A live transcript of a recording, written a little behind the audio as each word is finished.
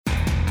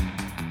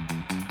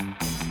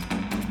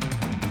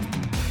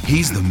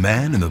He's the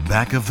man in the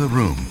back of the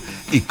room,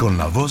 y con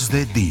la voz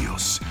de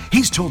Dios.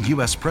 He's told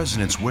U.S.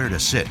 presidents where to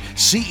sit,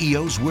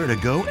 CEOs where to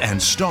go,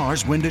 and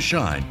stars when to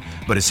shine.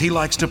 But as he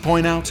likes to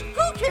point out,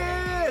 who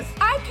cares?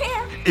 I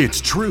care. It's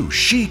true,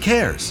 she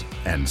cares,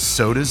 and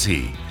so does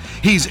he.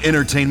 He's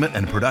entertainment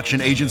and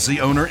production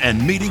agency owner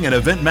and meeting and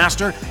event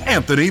master,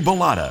 Anthony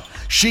Bellata.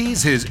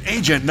 She's his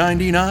Agent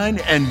 99,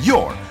 and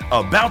you're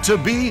about to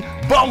be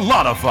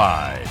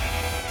Bellatified.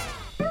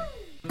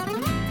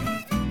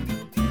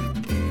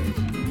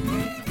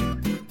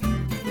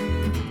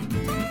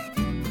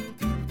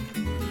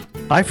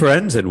 Hi,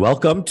 friends, and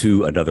welcome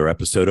to another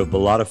episode of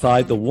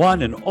Bellatified, the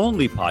one and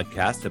only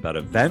podcast about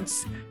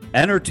events,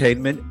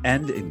 entertainment,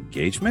 and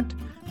engagement.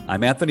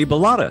 I'm Anthony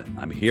Bellata.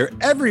 I'm here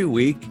every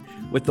week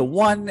with the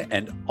one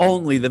and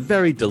only, the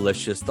very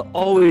delicious, the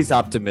always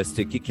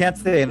optimistic, you can't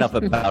say enough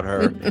about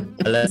her,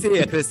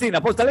 Alessia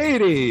Cristina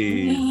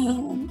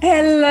Portalini.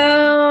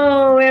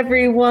 Hello,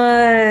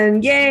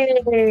 everyone.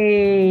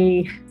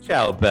 Yay.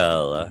 Ciao,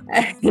 Bella.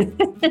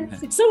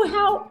 So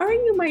how are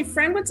you, my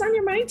friend? What's on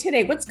your mind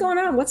today? What's going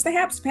on? What's the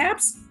haps,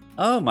 paps?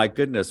 Oh, my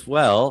goodness.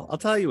 Well, I'll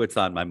tell you what's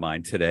on my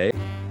mind today.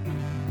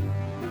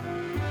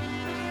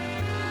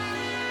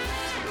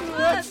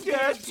 Let's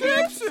get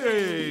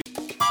tipsy.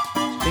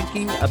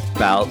 Thinking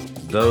about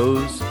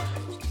those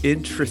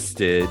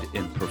interested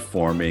in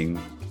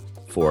performing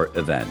for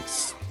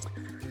events.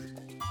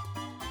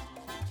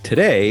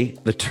 Today,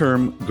 the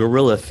term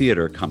guerrilla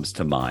theater comes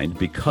to mind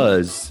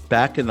because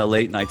back in the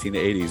late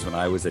 1980s, when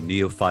I was a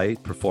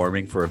neophyte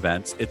performing for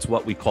events, it's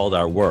what we called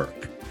our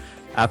work.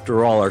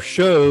 After all, our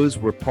shows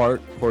were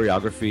part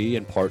choreography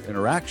and part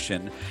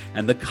interaction,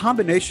 and the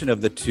combination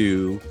of the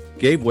two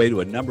gave way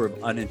to a number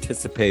of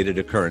unanticipated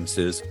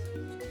occurrences,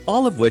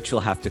 all of which you'll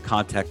have to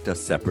contact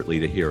us separately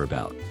to hear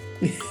about.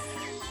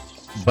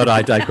 But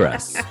I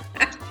digress.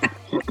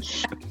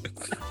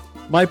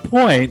 My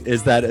point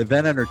is that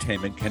event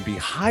entertainment can be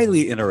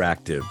highly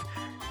interactive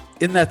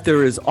in that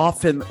there is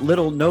often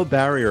no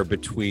barrier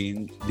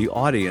between the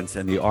audience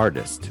and the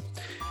artist.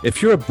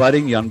 If you're a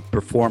budding young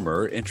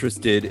performer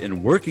interested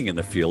in working in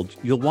the field,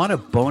 you'll want to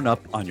bone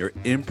up on your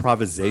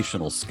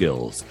improvisational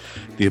skills.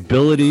 The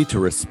ability to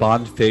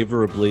respond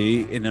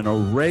favorably in an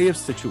array of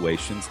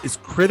situations is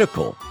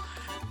critical.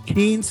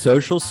 Keen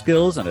social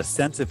skills and a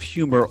sense of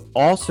humor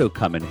also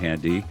come in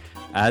handy,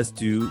 as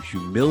do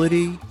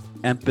humility,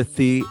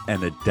 empathy,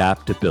 and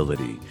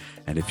adaptability.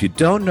 And if you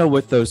don't know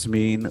what those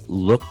mean,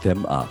 look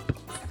them up.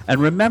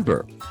 And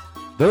remember,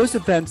 those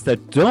events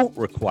that don't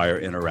require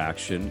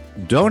interaction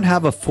don't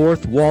have a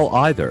fourth wall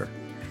either.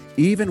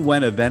 Even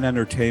when event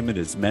entertainment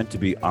is meant to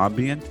be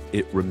ambient,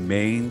 it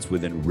remains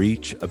within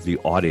reach of the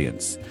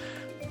audience.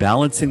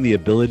 Balancing the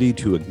ability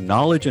to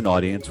acknowledge an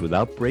audience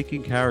without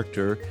breaking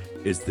character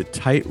is the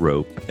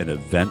tightrope an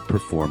event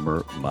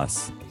performer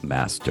must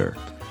master.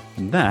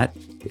 And that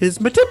is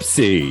my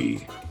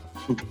tipsy.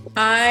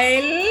 I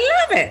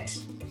love it.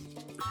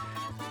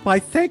 Why,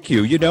 thank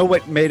you. You know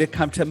what made it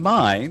come to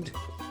mind?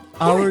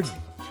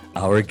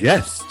 Our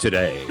guest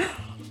today.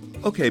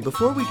 Okay,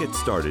 before we get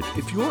started,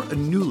 if you're a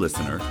new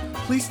listener,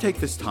 please take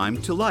this time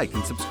to like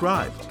and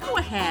subscribe. Go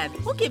ahead.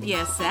 We'll give you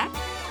a sec.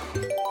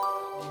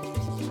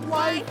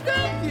 Why,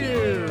 thank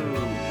you.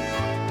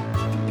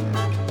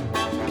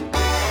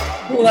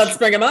 Let's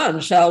bring him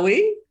on, shall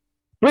we?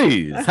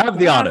 Please, have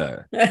the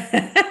honor.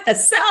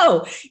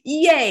 So,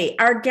 yay.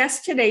 Our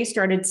guest today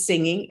started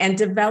singing and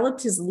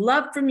developed his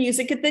love for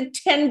music at the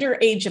tender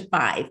age of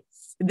 5.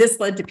 This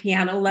led to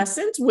piano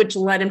lessons, which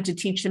led him to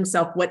teach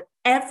himself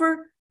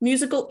whatever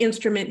musical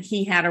instrument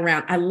he had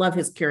around. I love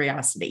his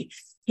curiosity.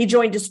 He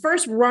joined his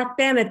first rock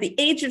band at the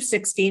age of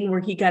 16,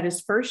 where he got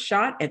his first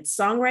shot at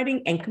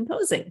songwriting and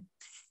composing.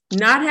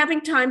 Not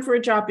having time for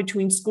a job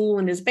between school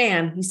and his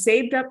band, he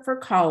saved up for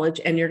college,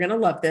 and you're going to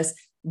love this,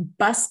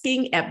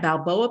 busking at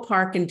Balboa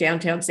Park in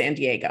downtown San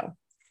Diego.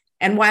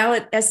 And while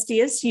at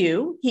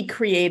SDSU, he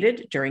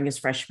created, during his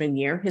freshman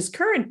year, his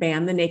current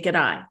band, The Naked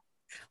Eye.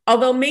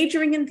 Although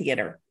majoring in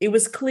theater, it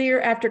was clear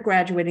after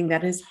graduating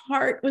that his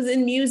heart was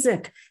in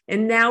music,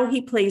 and now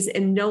he plays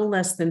in no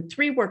less than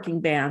 3 working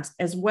bands,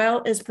 as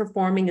well as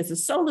performing as a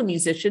solo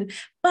musician,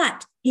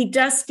 but he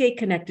does stay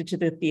connected to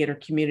the theater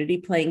community,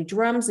 playing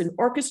drums in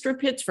orchestra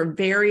pits for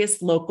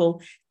various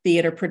local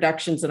theater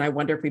productions, and I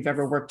wonder if we've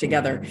ever worked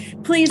together.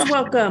 Please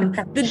welcome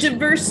the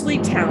diversely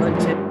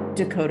talented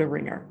Dakota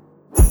Ringer.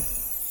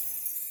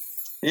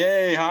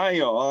 Yay, hi,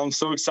 y'all. I'm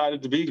so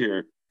excited to be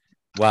here.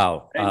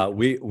 Wow.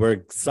 We're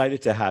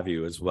excited to have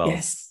you as well.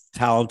 Yes.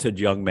 Talented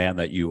young man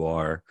that you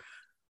are.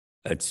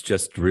 It's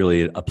just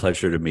really a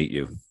pleasure to meet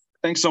you.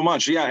 Thanks so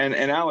much. Yeah.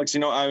 And Alex,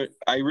 I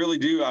really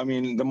do. I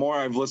mean, the more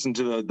I've listened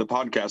to the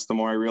podcast, the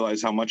more I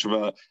realize how much of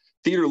a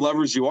theater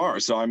lovers you are.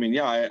 So, I mean,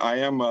 yeah, I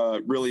am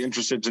really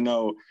interested to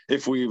know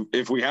if we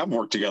have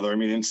worked together. I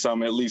mean, in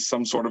at least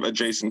some sort of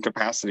adjacent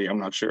capacity. I'm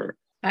not sure.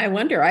 I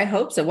wonder. I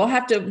hope so. We'll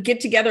have to get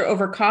together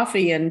over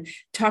coffee and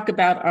talk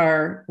about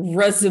our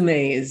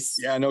resumes.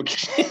 Yeah, no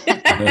kidding.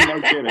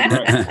 No kidding.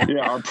 Right.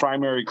 Yeah, our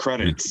primary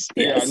credits.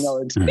 Yes. Yeah,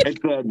 no, it's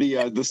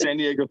the San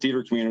Diego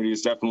theater community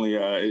is definitely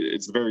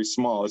it's very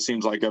small. It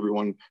seems like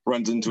everyone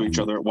runs into each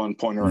other at one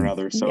point or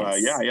another. So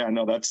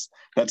no,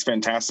 that's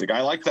fantastic.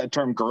 I like that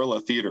term,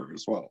 guerrilla theater,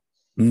 as well.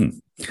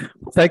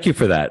 Thank you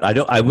for that.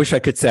 I wish I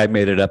could say I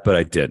made it up, but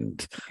I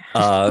didn't.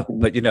 But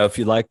if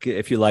you like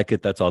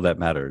it, that's all that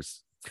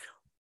matters.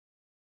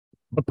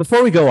 But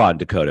before we go on,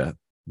 Dakota,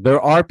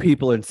 there are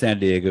people in San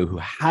Diego who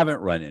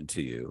haven't run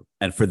into you.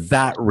 And for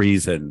that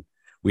reason,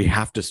 we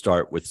have to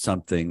start with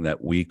something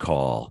that we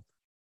call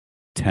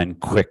 10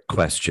 quick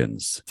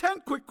questions.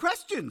 10 quick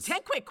questions. 10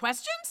 quick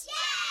questions?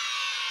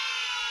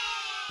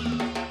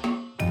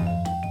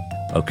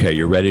 Okay,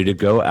 you're ready to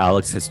go.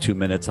 Alex has 2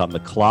 minutes on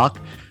the clock.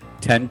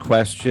 10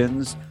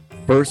 questions.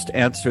 First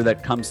answer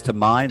that comes to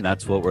mind,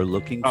 that's what we're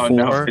looking for.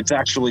 No, it's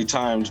actually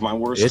timed. My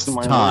worst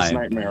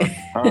nightmare.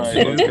 All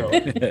right,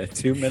 let's go.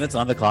 2 minutes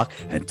on the clock,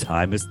 and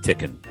time is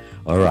ticking.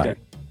 All right. Okay.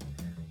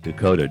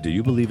 Dakota, do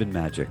you believe in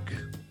magic?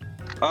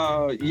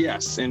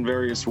 Yes, in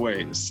various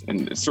ways.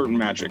 And certain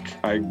magic,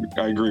 I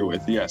agree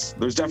with. Yes,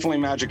 there's definitely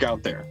magic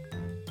out there.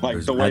 Like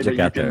there's the way that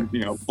you can,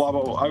 blah,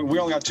 blah, blah. We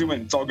only got 2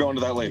 minutes. I'll go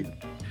into that later.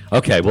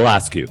 Okay, we'll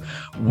ask you.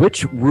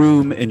 Which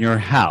room in your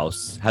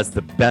house has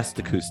the best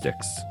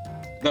acoustics?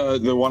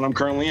 The one I'm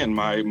currently in,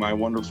 my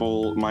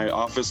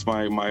office,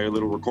 my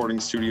little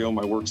recording studio,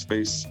 my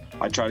workspace.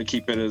 I try to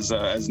keep it as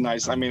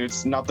nice. I mean,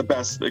 it's not the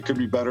best. It could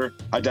be better.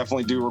 I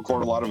definitely do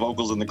record a lot of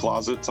vocals in the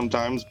closet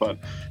sometimes, but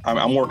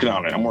I'm working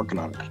on it.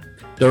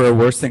 There are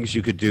worse things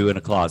you could do in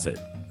a closet.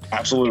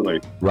 Absolutely.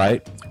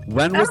 Right?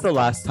 When was the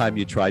last time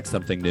you tried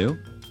something new?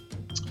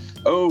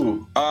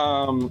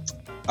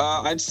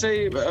 I'd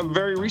say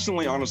very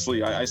recently,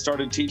 honestly. I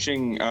started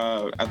teaching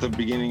at the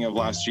beginning of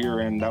last year,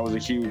 and that was a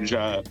huge,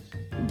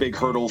 big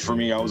hurdle for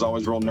me. I was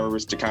always real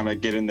nervous to kind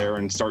of get in there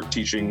and start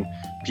teaching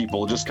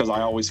people, just because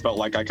I always felt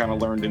like I kind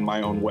of learned in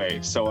my own way.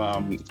 So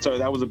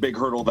that was a big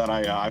hurdle that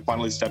I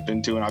finally stepped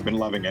into, and I've been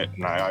loving it,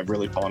 and I've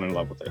really fallen in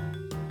love with it.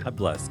 God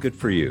bless. Good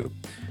for you.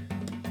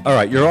 All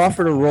right, you're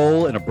offered a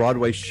role in a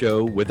Broadway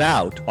show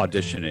without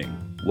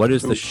auditioning. What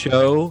is the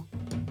show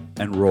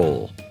and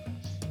role?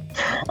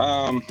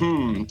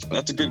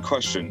 That's a good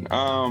question.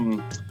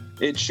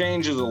 It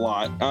changes a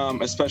lot,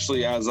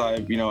 especially as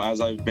I've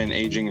been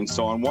aging and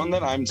so on. One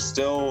that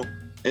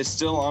is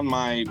still on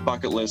my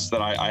bucket list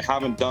that I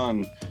haven't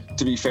done,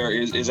 to be fair,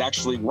 is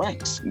actually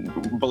Rent.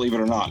 Believe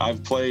it or not,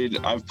 I've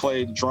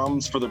played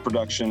drums for the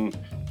production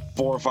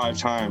 4 or 5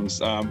 times,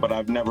 but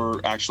I've never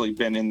actually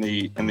been in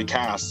the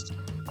cast.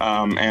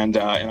 And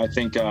I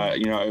think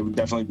it would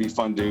definitely be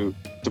fun to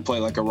play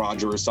like a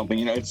Roger or something.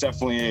 It's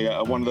definitely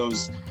one of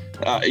those.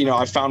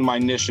 I found my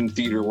niche in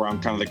theater where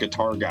I'm kind of the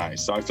guitar guy,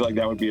 so I feel like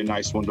that would be a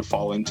nice one to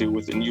fall into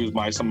and use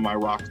some of my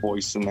rock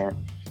voice in there.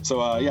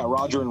 So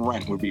Roger and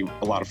Rent would be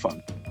a lot of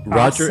fun.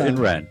 Roger Awesome. and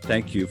Rent.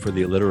 Thank you for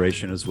the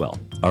alliteration as well.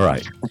 All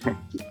right.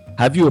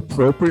 Have you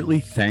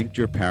appropriately thanked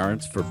your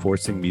parents for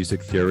forcing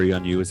music theory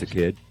on you as a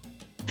kid?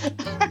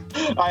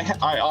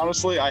 I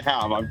honestly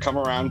have. I've come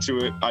around to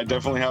it. I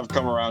definitely have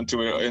come around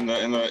to it in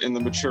the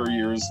mature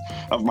years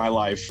of my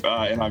life,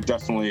 and I've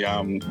definitely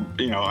I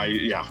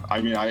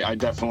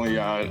definitely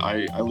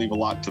I leave a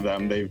lot to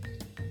them.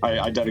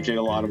 I dedicate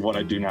a lot of what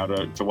I do now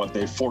to what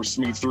they forced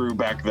me through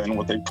back then,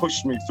 what they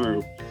pushed me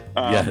through.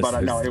 Yes, but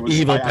I know it was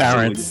evil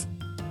parents.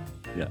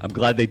 Yeah, I'm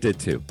glad they did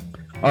too.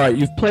 All right,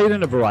 you've played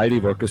in a variety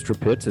of orchestra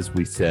pits, as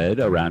we said,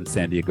 around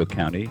San Diego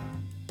County.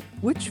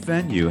 Which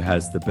venue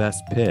has the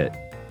best pit?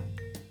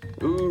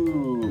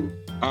 Ooh,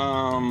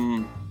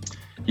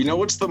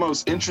 what's the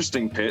most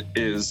interesting pit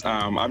is,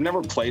 I've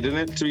never played in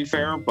it, to be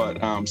fair, but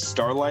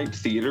Starlight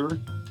Theater,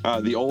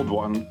 the old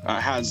one,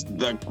 has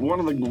one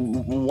of the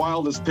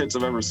wildest pits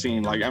I've ever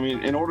seen. Like, I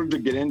mean, in order to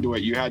get into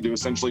it, you had to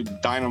essentially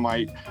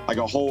dynamite like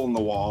a hole in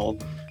the wall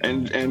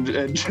and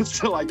just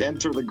to like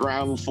enter the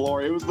ground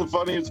floor. It was the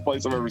funniest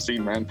place I've ever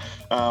seen, man.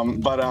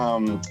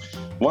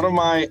 One of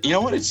my,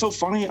 it's so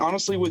funny,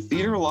 honestly, with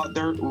theater a lot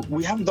there,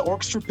 the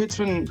orchestra pit's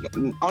been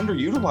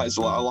underutilized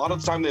a lot. A lot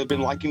of the time they've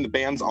been liking the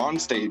bands on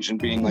stage and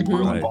being like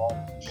real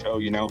involved in the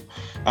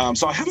show,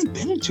 so I haven't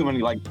been in too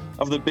many like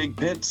of the big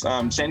pits.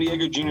 San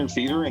Diego Junior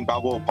Theater in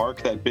Balboa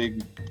Park, that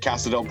big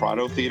Casa del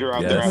Prado theater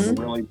out there has a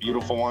really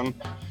beautiful one.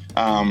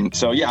 I'll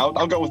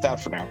go with that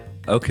for now.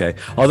 Okay.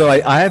 Although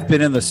I have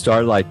been in the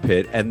Starlight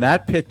pit, and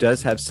that pit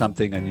does have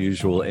something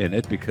unusual in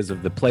it because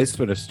of the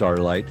placement of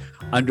Starlight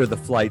under the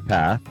flight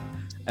path.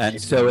 And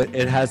so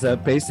it has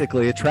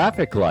basically a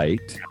traffic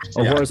light,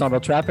 a horizontal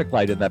traffic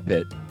light in that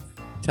pit,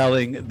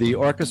 telling the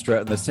orchestra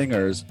and the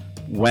singers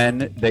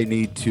when they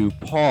need to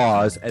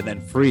pause and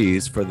then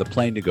freeze for the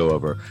plane to go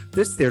over.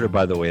 This theater,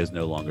 by the way, is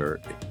no longer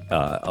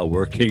a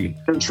working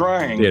They're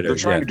trying theater. They're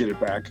trying to get it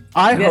back.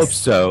 I hope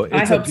so.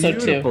 It's hope a so, too.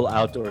 beautiful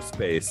outdoor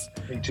space.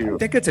 Me too. I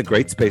think it's a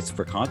great space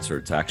for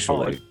concerts,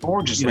 actually. It's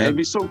gorgeous, man. It'd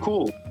be so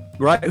cool.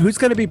 Right. Who's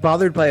going to be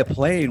bothered by a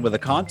plane with a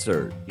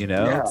concert?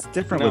 Yeah, It's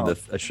different no.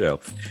 with a show.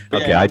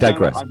 But Okay, yeah, I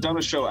digress. I've done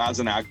a show as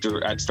an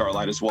actor at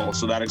Starlight as well.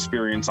 So that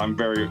experience,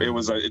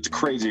 it's a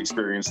crazy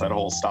experience, that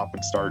whole stop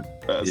and start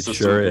It system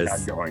sure they is.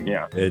 had going.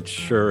 Yeah. It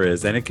sure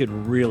is. And it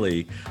can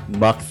really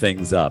muck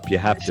things up. You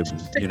have to,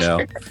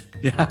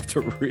 you have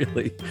to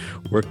really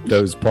work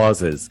those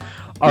pauses.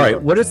 All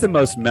right. What is the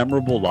most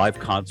memorable live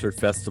concert,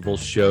 festival,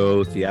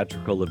 show,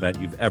 theatrical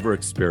event you've ever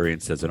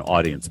experienced as an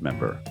audience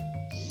member?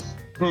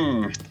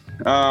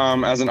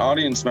 As an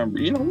audience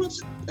member, you know what?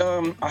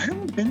 I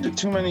haven't been to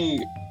too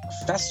many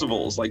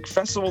festivals, like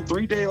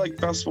 3-day like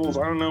festivals.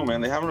 I don't know,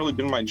 man. They haven't really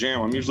been my jam.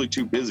 I'm usually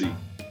too busy.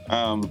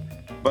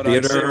 But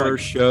Theater,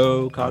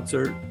 show,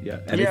 concert,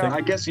 anything? Yeah,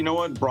 I guess, you know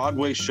what,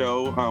 Broadway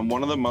show,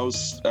 one of the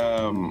most,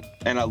 and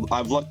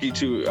I'm lucky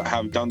to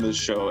have done this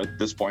show at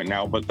this point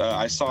now, but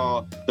I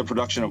saw the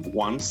production of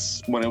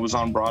Once when it was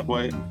on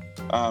Broadway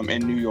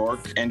in New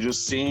York, and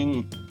just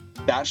seeing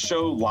that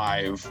show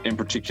live in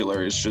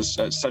particular is just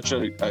such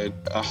a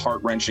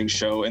heart-wrenching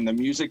show. And the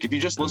music, if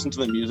you just listen to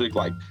the music,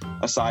 like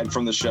aside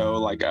from the show,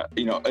 like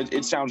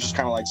it sounds just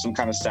kind of like some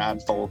kind of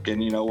sad folk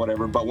and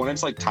whatever, but when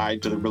it's like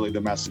tied to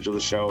the message of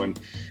the show and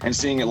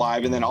seeing it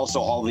live, and then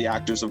also all the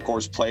actors of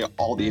course play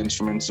all the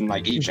instruments, and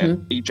like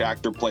each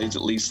actor plays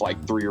at least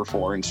like 3 or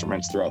 4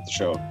 instruments throughout the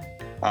show,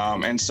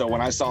 and so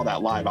when I saw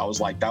that live, I was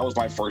like, that was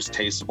my first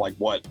taste of like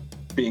what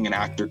being an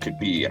actor could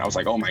be. And I was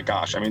like, oh my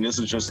gosh, I mean, this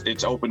is just,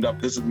 it's opened up,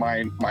 this is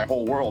my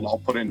whole world I'll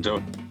put into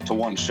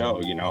one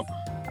show,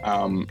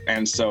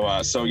 and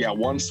so yeah,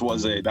 Once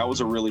was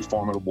a really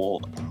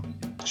formidable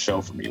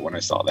show for me when I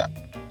saw that.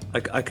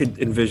 I could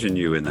envision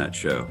you in that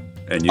show,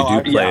 and you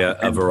do play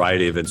a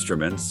variety of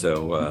instruments,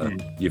 so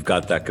you've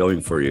got that going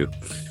for you.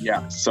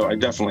 Yeah, so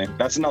that's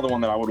another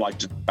one that I would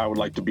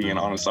like to be in,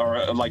 honest, or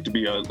I'd like to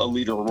be a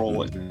leader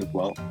role in as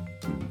well.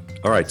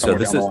 All right, so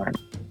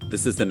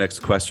this is the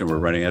next question. We're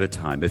running out of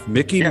time. If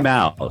Mickey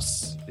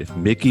Mouse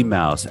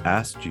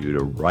asked you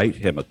to write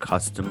him a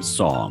custom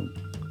song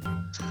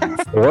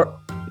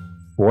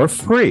for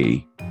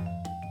free,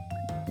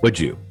 would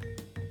you?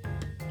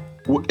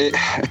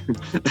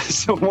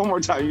 So one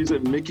more time, you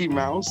said Mickey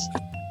Mouse?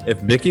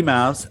 If Mickey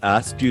Mouse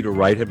asked you to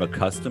write him a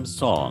custom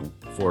song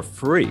for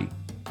free,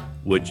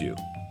 would you?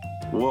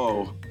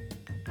 Whoa.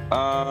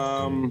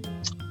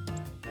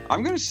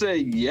 I'm going to say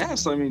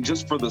yes. I mean,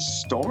 just for the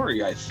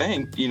story, I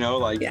think,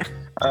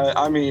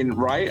 I mean,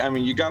 right? I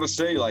mean, you got to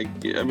say,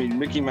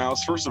 Mickey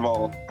Mouse, first of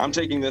all, I'm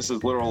taking this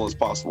as literal as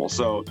possible.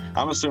 So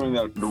I'm assuming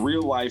that the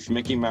real life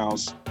Mickey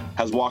Mouse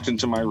has walked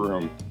into my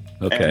room.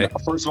 Okay. And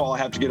first of all, I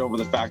have to get over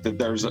the fact that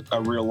there's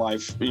a real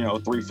life,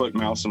 3-foot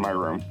mouse in my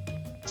room.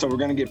 So we're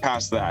going to get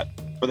past that.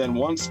 But then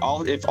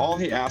if all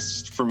he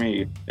asks for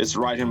me is to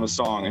write him a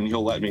song and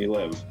he'll let me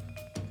live.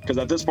 Because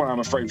at this point, I'm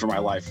afraid for my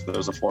life if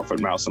there's a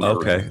 4-foot mouse in the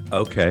room.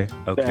 Okay.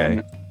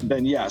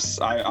 Then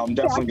yes, I'm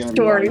definitely going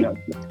to be writing that.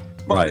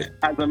 But right.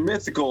 As a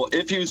mythical,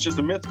 if he was just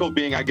a mythical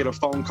being, I get a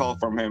phone call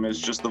from him as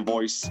just the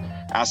voice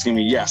asking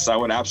me, yes, I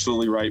would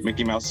absolutely write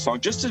Mickey Mouse's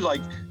song just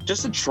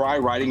to try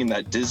writing in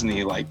that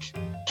Disney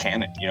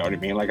canon, you know what I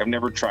mean? I've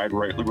never tried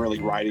really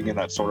writing in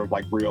that sort of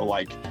real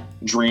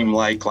dream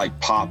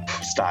pop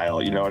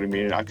style, you know what I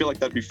mean? I feel like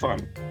that'd be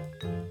fun.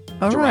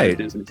 All right.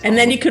 And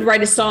then you could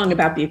write a song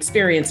about the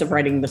experience of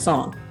writing the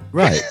song.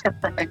 Right.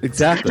 Right.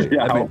 Exactly.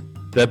 Yeah. I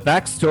mean, the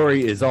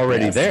backstory is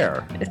already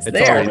there. It's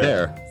already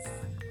there.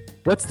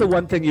 What's the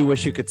one thing you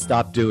wish you could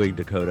stop doing,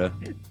 Dakota?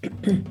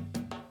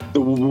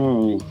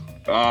 Only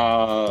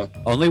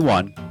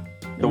one.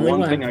 The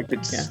one thing I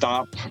could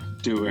stop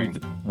doing.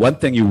 One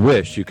thing you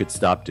wish you could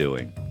stop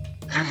doing.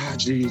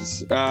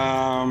 Jeez.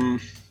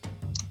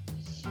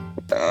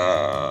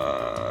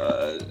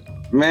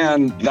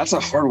 Man, that's a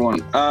hard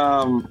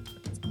one.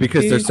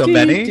 Because there's so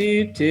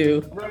many?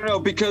 No,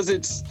 because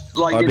it's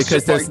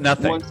because there's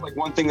nothing.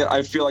 One thing that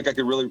I feel like I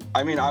could really,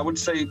 I would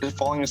say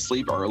falling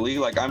asleep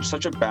early. I'm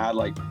such a bad,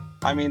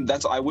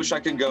 I wish I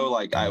could go,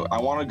 I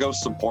want to go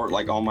support,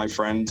 all my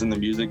friends in the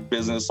music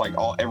business,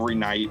 every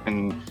night.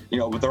 And,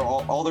 but they're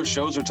all their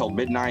shows are till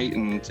midnight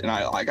and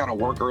I got to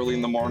work early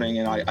in the morning.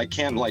 And I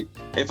can't,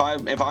 if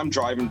I'm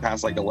driving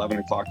past 11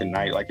 o'clock at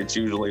night, it's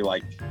usually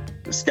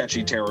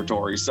sketchy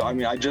territory. So I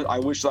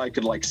wish that I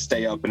could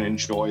stay up and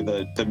enjoy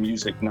the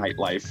music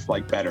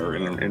nightlife better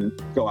and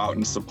go out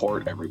and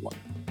support everyone.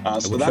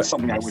 So that's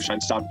something I wish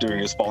I'd stop doing,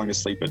 is falling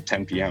asleep at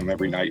 10 p.m.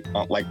 every night,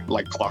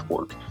 like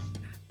clockwork.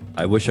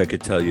 I wish I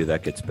could tell you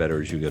that gets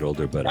better as you get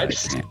older, but I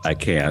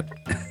can't.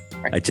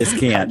 I just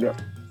can't.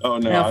 Oh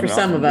no. Well, for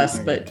some of us,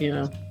 but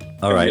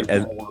All right.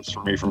 And worse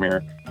for me from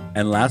here.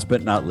 And last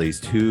but not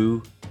least,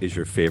 who is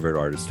your favorite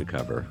artist to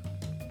cover?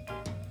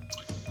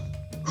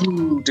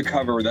 To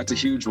cover, that's a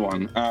huge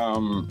one.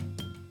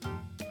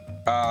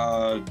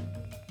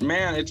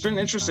 Man, it's been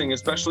interesting,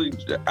 especially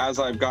as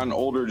I've gotten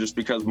older, just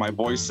because my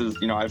voice is,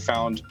 I've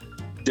found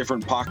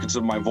different pockets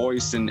of my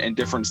voice and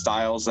different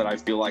styles that I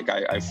feel like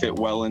I fit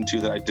well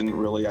into that I didn't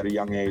really at a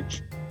young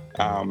age.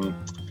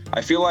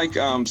 I feel like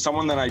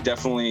someone that I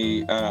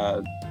definitely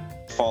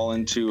fall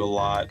into a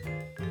lot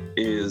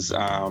is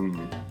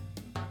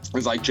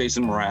is like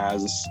Jason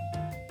Mraz.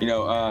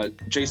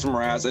 Jason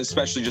Mraz,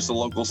 especially just a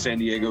local San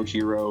Diego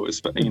hero,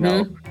 sort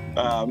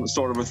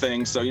of a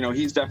thing. So,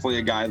 he's definitely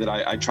a guy that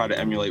I try to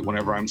emulate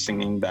whenever I'm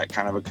singing that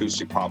kind of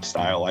acoustic pop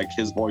style. Like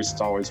his voice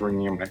is always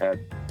ringing in my head.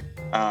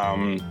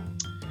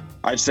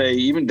 I'd say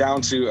even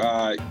down to,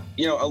 a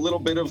little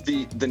bit of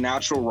the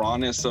natural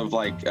rawness of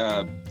like,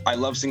 I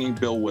love singing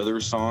Bill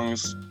Withers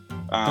songs.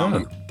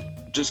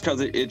 Just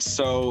because it's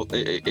so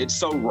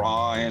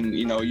raw, and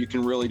you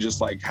can really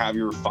just like have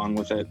your fun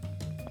with it.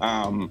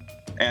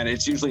 And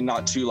it's usually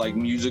not too like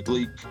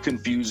musically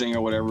confusing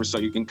or whatever, so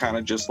you can kind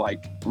of just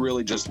like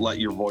really just let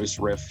your voice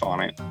riff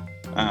on it.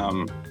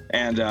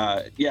 And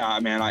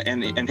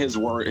his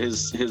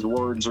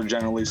words are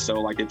generally so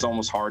like it's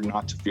almost hard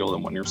not to feel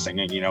them when you're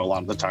singing, a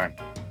lot of the time.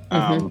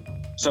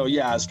 So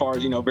yeah, as far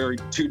as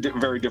two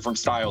very different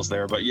styles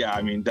there, but yeah,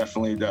 I mean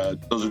definitely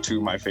those are two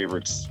of my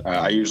favorites.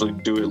 I usually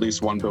do at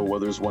least one Bill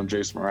Withers, one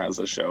Jason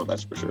Mraz show,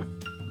 that's for sure.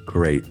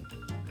 Great.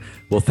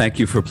 Well, thank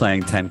you for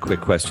playing 10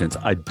 quick questions.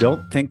 I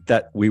don't think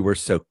that we were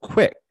so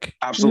quick.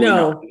 Absolutely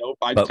No. not. Nope.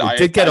 But we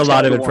did get a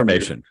lot of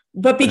information.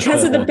 But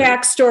because of the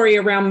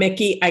backstory around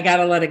Mickey, I got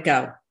to let it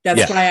go.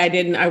 That's why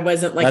I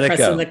wasn't like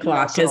pressing the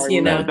clock because,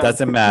 It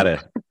doesn't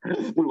matter.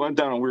 We went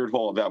down a weird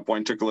hole at that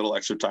point. Took a little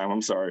extra time.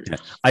 I'm sorry.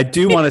 I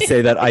do want to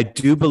say that I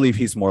do believe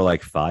he's more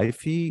like 5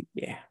 feet.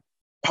 Yeah.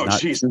 Oh,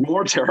 geez,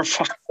 more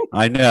terrifying.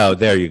 I know.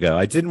 There you go.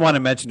 I didn't want to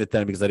mention it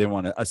then because I didn't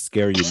want to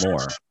scare you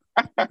more.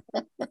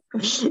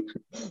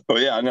 Oh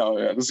yeah,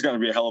 no, this is going to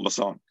be a hell of a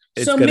song.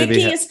 So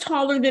Mickey is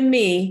taller than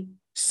me,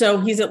 so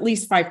he's at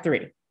least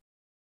 5'3".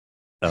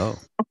 Oh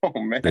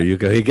man, there you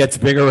go. He gets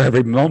bigger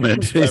every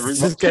moment. He's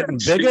just getting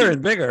bigger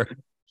and bigger.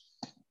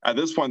 At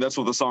this point, that's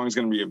what the song is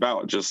going to be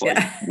about, just like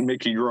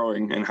Mickey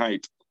growing in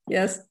height.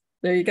 Yes,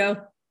 there you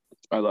go.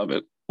 I love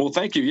it. Well,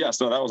 thank you.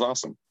 Yes, no, that was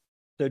awesome.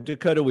 So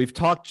Dakota, we've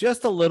talked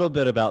just a little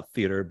bit about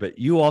theater, but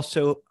you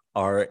also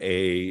are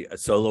a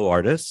solo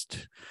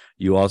artist.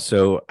 You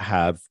also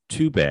have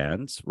 2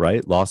 bands,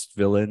 right? Lost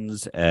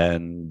Villains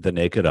and The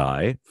Naked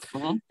Eye.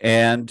 Mm-hmm.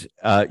 And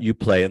you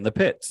play in the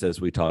Pits,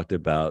 as we talked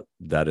about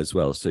that as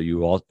well. So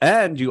you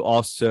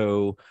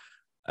also,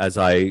 as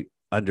I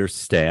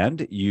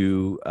understand,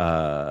 you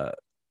are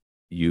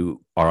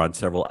on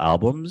several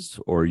albums,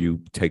 or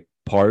you take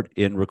part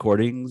in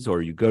recordings,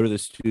 or you go to the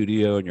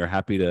studio and you're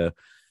happy to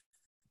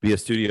be a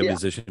studio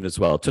musician as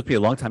well. It took me a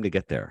long time to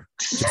get there.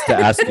 Just to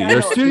ask you, you're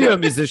a studio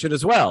musician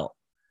as well.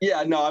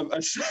 Yeah, no,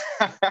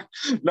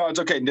 no, it's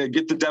okay.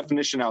 Get the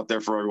definition out there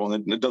for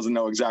everyone that doesn't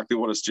know exactly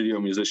what a studio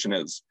musician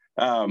is.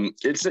 That's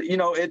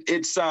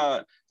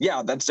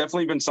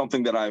definitely been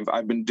something that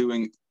I've been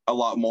doing a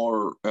lot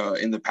more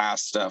in the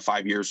past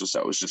 5 years or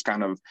so. It's just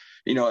kind of,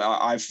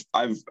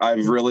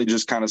 I've really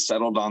just kind of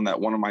settled on that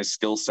one of my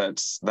skill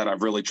sets that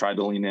I've really tried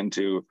to lean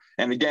into.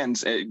 And again,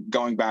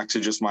 going back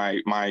to just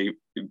my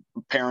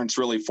parents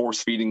really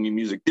force feeding me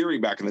music theory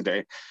back in the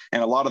day,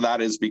 and a lot of that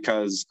is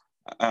because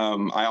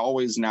I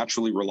always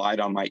naturally relied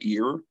on my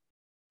ear.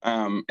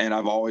 And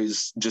I've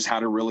always just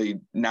had a really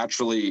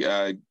naturally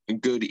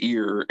good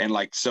ear. And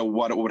like, so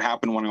what would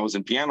happen when I was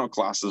in piano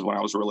classes when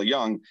I was really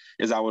young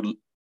is I would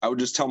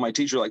just tell my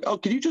teacher, like, oh,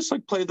 could you just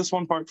like play this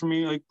one part for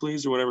me, like,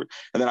 please, or whatever.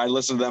 And then I'd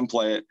listen to them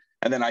play it,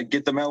 and then I'd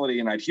get the melody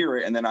and I'd hear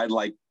it, and then I'd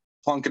like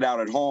plunk it out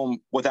at home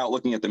without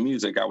looking at the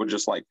music. I would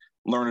just like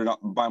learn it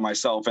by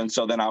myself. And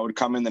so then I would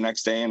come in the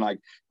next day and like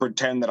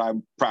pretend that I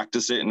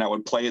practice it, and I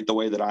would play it the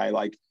way that I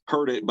like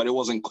heard it, but it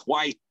wasn't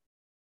quite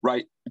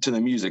right to the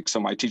music. So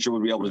my teacher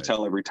would be able to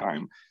tell every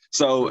time.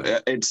 So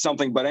it's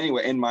something, but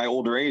anyway, in my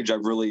older age,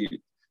 I've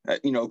really,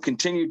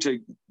 continued to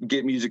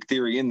get music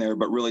theory in there,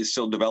 but really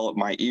still develop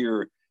my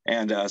ear.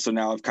 And so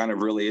now I've kind of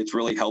it's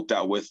really helped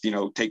out with,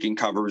 taking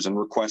covers and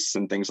requests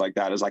and things like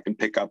that, as I can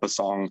pick up a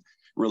song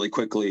really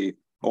quickly.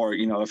 Or,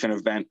 if an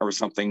event or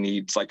something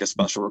needs like a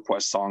special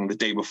request song the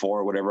day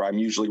before or whatever, I'm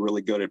usually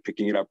really good at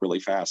picking it up really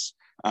fast.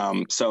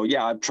 So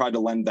yeah, I've tried to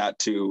lend that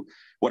to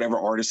whatever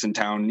artists in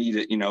town need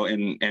it,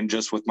 and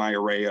just with my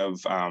array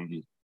of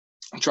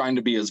trying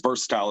to be as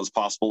versatile as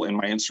possible in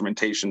my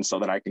instrumentation so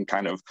that I can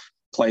kind of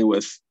play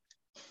with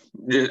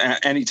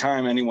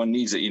anytime anyone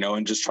needs it,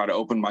 and just try to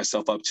open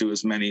myself up to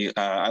as many.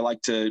 I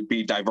like to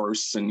be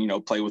diverse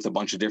and, play with a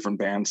bunch of different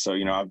bands. So,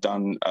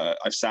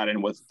 I've sat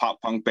in with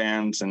pop punk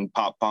bands and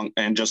pop punk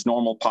and just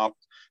normal pop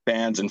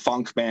bands and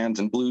funk bands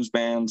and blues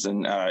bands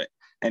and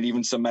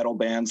even some metal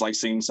bands, like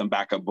singing some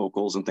backup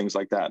vocals and things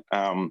like that.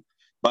 I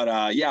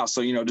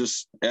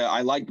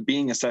like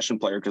being a session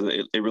player because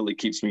it really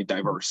keeps me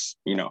diverse,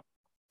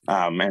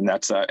 and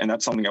that's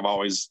something I've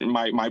always,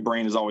 my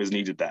brain has always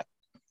needed that.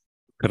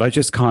 Could I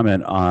just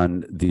comment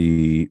on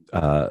the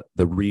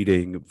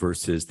reading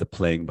versus the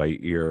playing by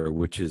ear,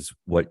 which is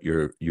what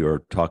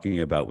you're talking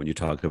about when you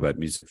talk about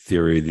music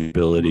theory, the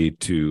ability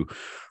to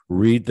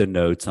read the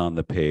notes on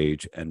the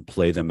page and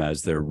play them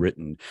as they're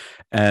written.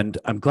 And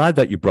I'm glad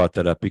that you brought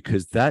that up,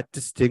 because that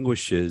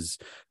distinguishes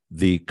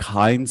the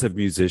kinds of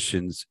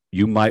musicians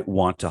you might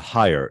want to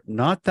hire.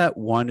 Not that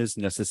one is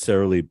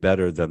necessarily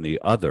better than the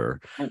other,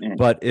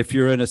 but if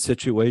you're in a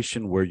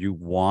situation where you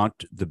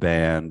want the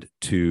band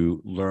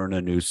to learn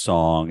a new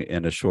song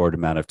in a short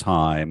amount of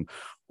time,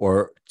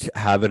 or to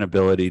have an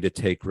ability to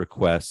take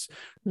requests,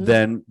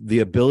 then the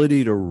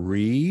ability to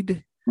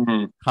read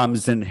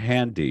comes in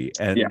handy.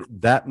 And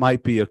that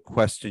might be a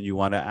question you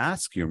want to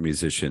ask your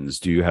musicians.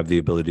 Do you have the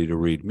ability to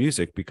read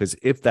music? Because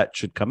if that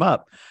should come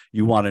up,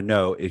 you want to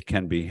know it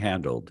can be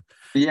handled.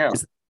 Yeah.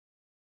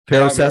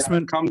 Fair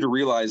assessment? I've come to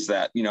realize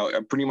that,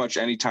 pretty much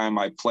anytime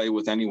I play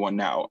with anyone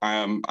now,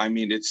 I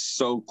mean, it's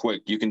so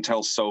quick. You can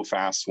tell so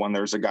fast when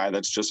there's a guy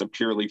that's just a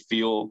purely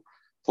feel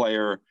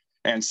player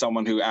and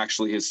someone who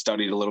actually has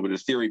studied a little bit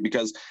of theory,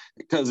 because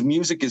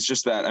music is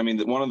just that. I mean,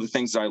 one of the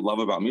things that I love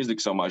about music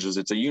so much is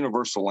it's a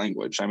universal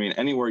language. I mean,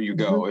 anywhere you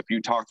go, if you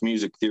talk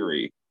music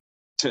theory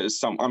to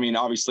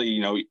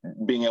obviously,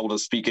 being able to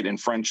speak it in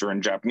French or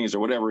in Japanese or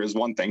whatever is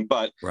one thing,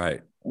 but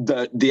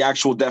the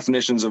actual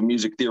definitions of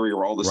music theory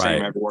are all the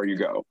same everywhere you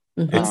go.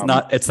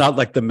 It's not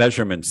like the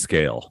measurement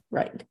scale.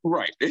 Right.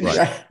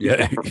 Yeah.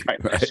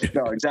 Right.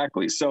 No,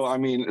 exactly. So, I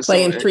mean,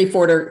 playing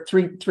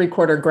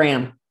three-quarter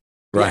gram.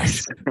 Right.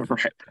 Yes.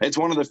 Right. It's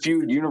one of the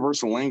few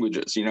universal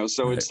languages,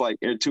 so it's like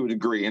to a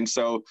degree. And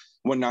so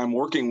when I'm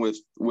working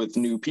with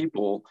new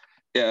people,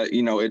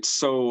 it's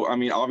so, I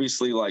mean,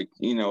 obviously, like,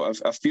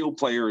 a field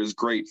player is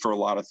great for a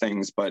lot of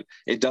things, but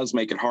it does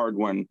make it hard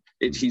when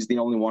he's the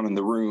only one in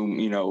the room,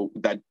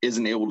 that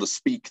isn't able to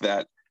speak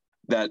that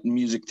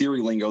music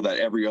theory lingo that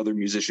every other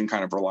musician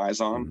kind of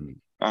relies on.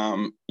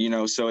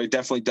 So it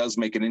definitely does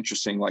make it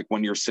interesting. Like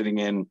when you're sitting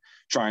in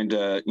trying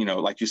to,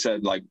 like you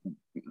said, like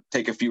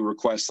take a few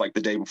requests like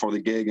the day before the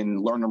gig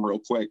and learn them real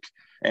quick.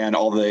 And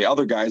all the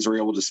other guys are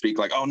able to speak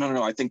like, oh,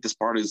 no, I think this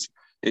part is,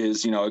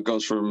 it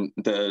goes from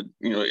the,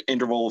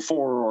 interval 4,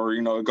 or,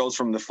 it goes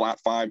from the flat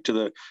 5 to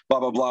the blah,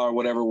 blah, blah, or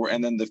whatever.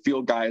 And then the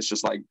field guy is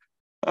just like,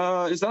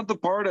 is that the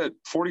part at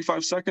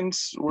 45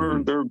 seconds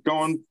where they're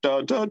going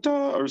da da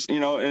da, or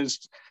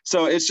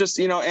so it's just,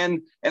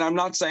 and I'm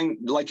not saying,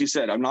 like you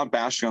said, I'm not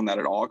bashing on that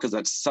at all, because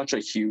that's such a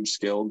huge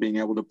skill, being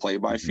able to play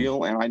by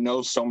feel. And I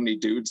know so many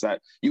dudes that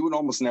you would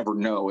almost never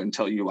know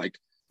until you like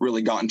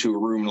really got into a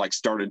room, like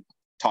started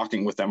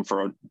talking with them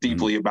for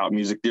deeply about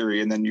music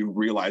theory, and then you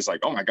realize like,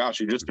 oh my gosh,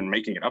 you've just been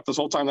making it up this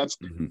whole time. That's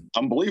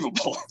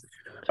unbelievable.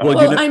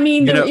 Well, I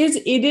mean,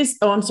 it is.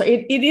 Oh, I'm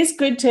sorry. It is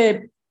good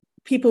to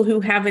people who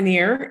have an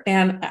ear.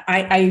 And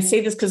I say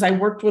this because I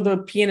worked with a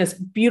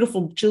pianist,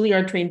 beautiful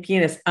Juilliard trained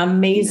pianist,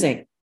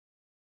 amazing,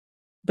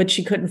 but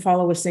she couldn't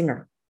follow a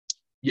singer.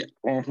 Yeah.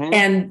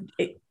 And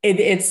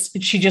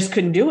she just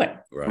couldn't do it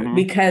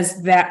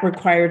because that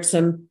required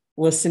some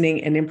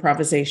listening and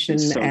improvisation,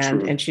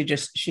 and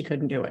she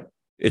couldn't do it.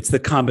 It's the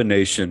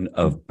combination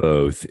of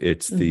both.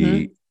 It's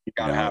the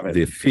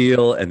the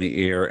feel and the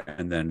ear,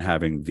 and then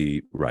having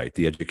the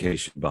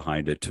education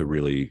behind it to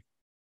really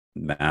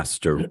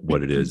master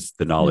what it is,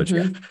 the knowledge.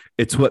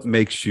 It's what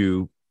makes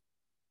you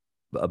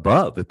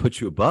above. It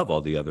puts you above all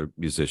the other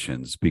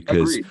musicians,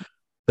 because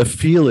the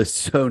feel is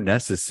so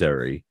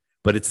necessary,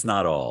 but it's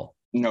not all.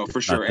 No, for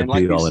sure. And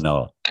like all in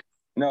all.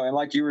 No, and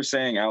like you were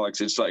saying,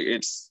 Alex, it's like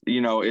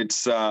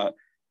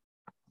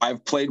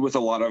I've played with a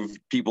lot of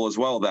people as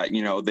well that,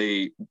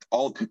 they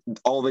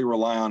all they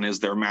rely on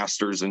is their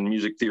masters in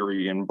music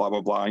theory and blah,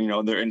 blah, blah,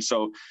 and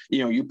so,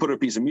 you put a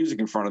piece of music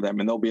in front of them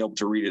and they'll be able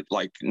to read it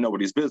like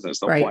nobody's business.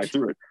 They'll fly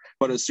through it.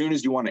 But as soon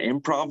as you want to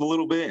improv a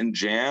little bit and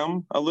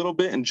jam a little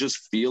bit and just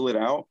feel it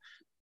out,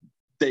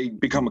 they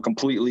become a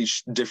completely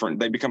different,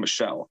 they become a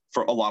shell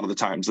for a lot of the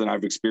times than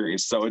I've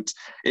experienced. So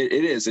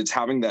it's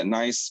having that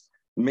nice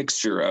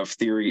mixture of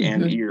theory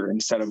and ear,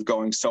 instead of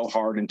going so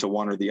hard into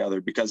one or the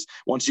other, because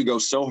once you go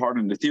so hard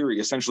into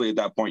theory, essentially at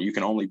that point you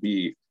can only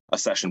be a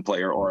session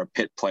player or a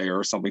pit player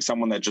or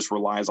someone that just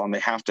relies on, they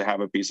have to have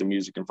a piece of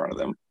music in front of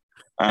them.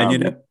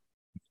 And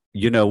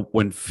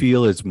when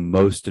feel is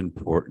most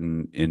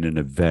important in an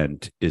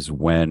event is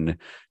when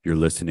you're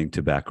listening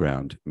to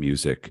background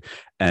music,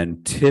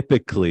 and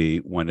typically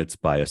when it's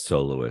by a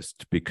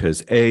soloist,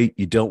 because A,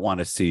 you don't want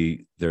to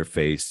see their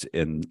face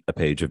in a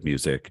page of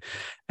music,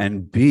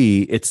 and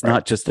B, it's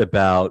not just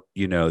about,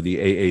 the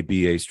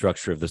AABA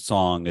structure of the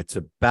song. It's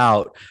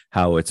about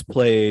how it's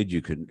played.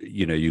 You can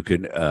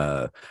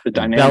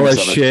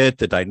embellish it,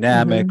 the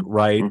dynamic,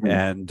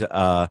 and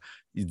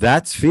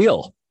that's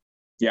feel.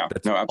 Yeah,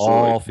 that's absolutely.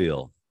 All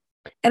feel.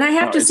 And I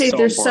have to say,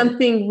 there's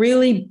something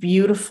really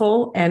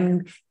beautiful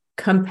and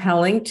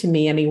compelling to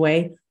me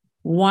anyway,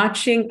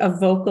 watching a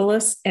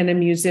vocalist and a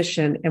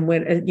musician. And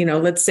when,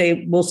 let's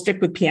say we'll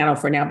stick with piano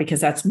for now, because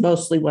that's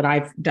mostly what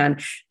I've done,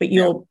 but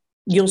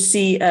you'll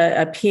see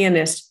a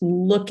pianist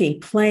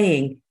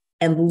playing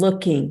and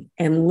looking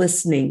and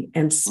listening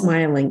and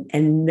smiling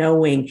and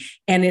knowing.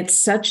 And it's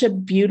such a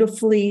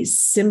beautifully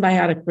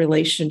symbiotic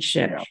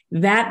relationship.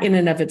 That in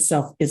and of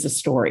itself is a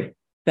story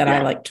that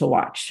I like to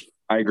watch.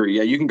 I agree.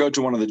 Yeah, you can go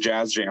to one of the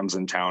jazz jams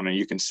in town and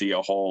you can see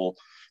a whole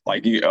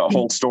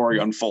story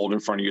unfold in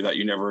front of you that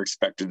you never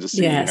expected to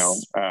see. And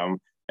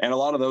And a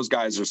lot of those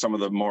guys are some of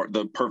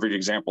the perfect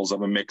examples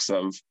of a mix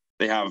of,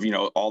 they have,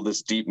 all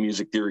this deep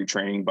music theory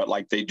training, but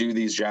like they do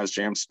these jazz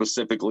jams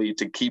specifically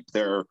to keep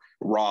their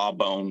raw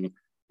bone,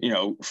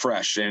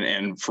 fresh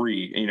and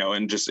free,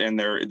 and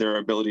their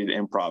ability to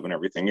improv and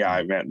everything. Yeah,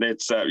 I mean,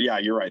 it's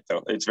you're right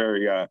though. It's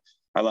very I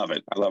love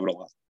it. I love it a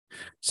lot.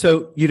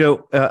 So,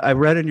 I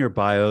read in your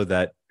bio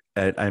that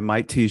I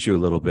might tease you a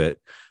little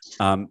bit.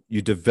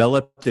 You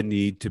developed the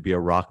need to be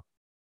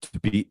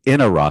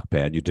in a rock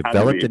band. You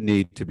developed the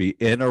need to be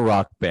in a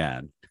rock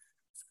band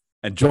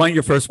and joined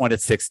your first one at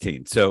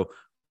 16. So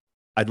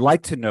I'd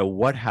like to know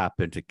what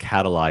happened to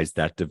catalyze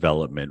that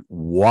development.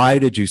 Why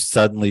did you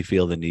suddenly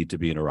feel the need to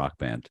be in a rock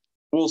band?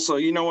 Well, so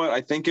you know what?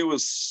 I think it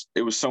was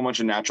so much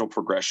a natural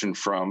progression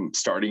from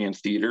starting in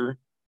theater,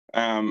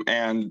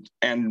 and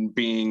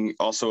being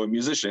also a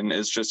musician.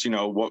 Is just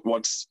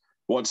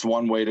what's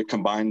one way to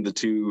combine the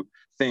two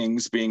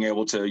things, being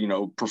able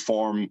to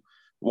perform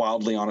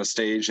wildly on a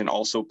stage and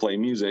also play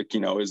music,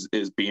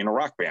 is being a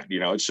rock band.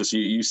 It's just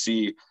you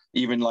see,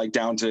 even like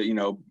down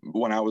to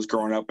when I was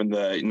growing up in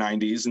the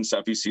 90s and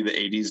stuff, you see the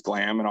 80s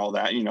glam and all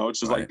that. It's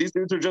just like these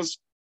dudes are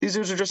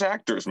just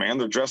actors, man.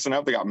 They're dressing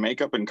up, they got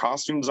makeup and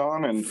costumes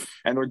on, and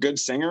they're good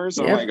singers.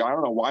 Yep. I'm like, I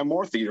don't know why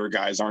more theater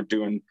guys aren't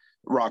doing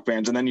rock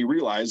bands. And then you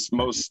realize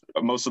most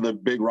of the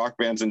big rock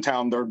bands in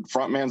town, their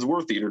frontmans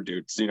were theater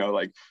dudes,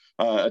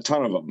 a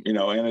ton of them,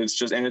 and it's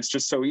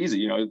just so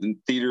easy.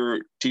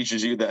 Theater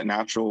teaches you that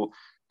natural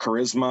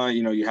charisma.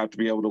 You have to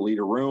be able to lead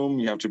a room.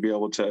 You have to be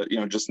able to,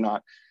 just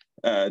not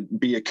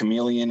be a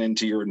chameleon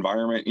into your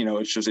environment.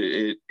 It's just,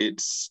 it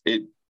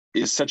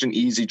is such an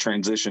easy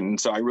transition.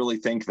 So I really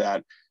think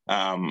that,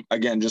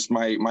 again, just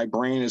my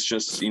brain is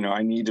just,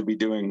 I need to be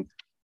doing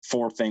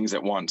 4 things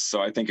at once.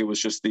 So I think it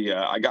was just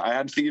I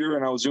had theater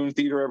and I was doing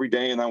theater every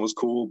day, and that was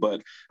cool,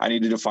 but I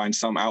needed to find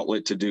some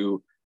outlet to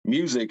do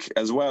music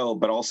as well,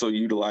 but also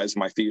utilize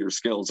my theater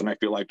skills. And I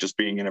feel like just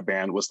being in a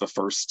band was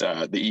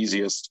the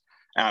easiest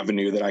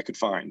avenue that I could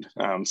find.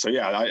 So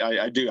yeah,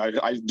 I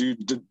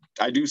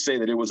do say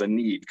that it was a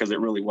need, because it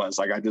really was.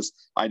 Like I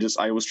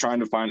was trying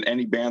to find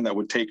any band that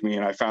would take me,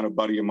 and I found a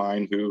buddy of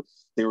mine who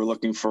they were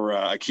looking for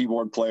a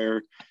keyboard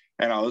player.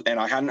 And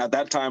I hadn't, at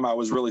that time, I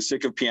was really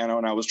sick of piano,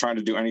 and I was trying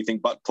to do anything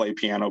but play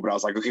piano, but I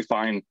was like, okay,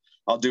 fine,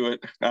 I'll do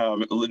it.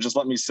 Just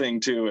let me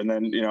sing too. And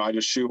then, I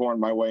just shoehorned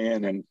my way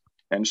in,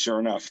 and sure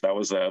enough, that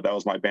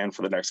was my band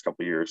for the next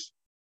couple of years.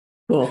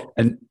 Cool.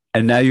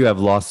 And now you have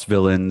Lost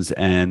Villains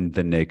and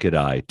The Naked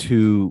Eye,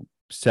 2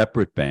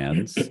 separate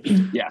bands.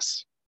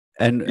 Yes.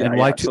 And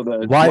why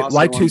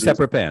two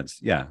separate bands?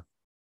 Yeah.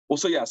 Well,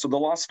 so the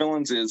Lost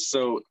Villains is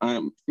for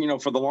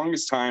the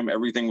longest time,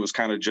 everything was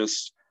kind of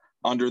just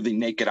under the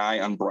Naked Eye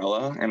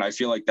umbrella. And I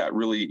feel like that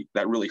really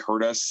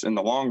hurt us in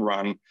the long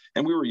run.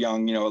 And we were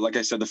young, like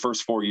I said, the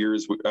first 4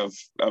 years of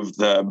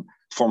the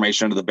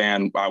formation of the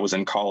band, I was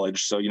in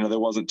college. So, there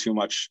wasn't too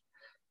much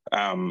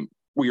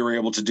we were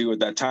able to do at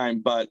that time,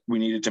 but we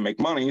needed to make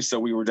money. So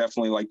we were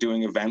definitely like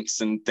doing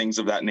events and things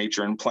of that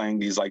nature and playing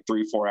these like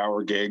 3-4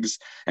 hour gigs.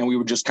 And we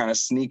would just kind of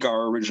sneak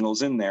our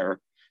originals in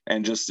there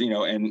and just,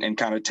 and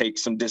kind of take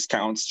some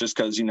discounts just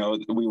because,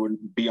 we would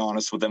be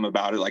honest with them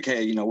about it. Like,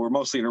 hey, we're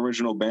mostly an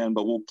original band,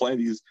 but we'll play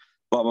these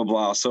blah, blah,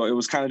 blah. So it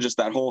was kind of just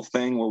that whole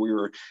thing where we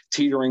were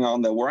teetering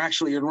on we're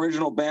actually an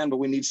original band, but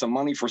we need some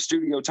money for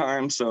studio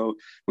time. So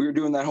we were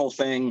doing that whole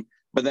thing.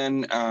 But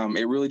then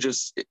it really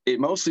it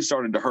mostly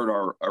started to hurt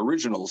our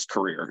originals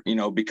career,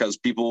 because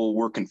people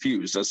were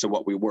confused as to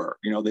what we were.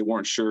 They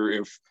weren't sure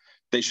if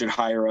they should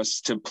hire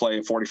us to play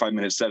a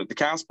 45-minute set at the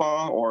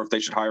Casbah, or if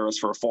they should hire us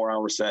for a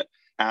 4-hour set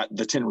at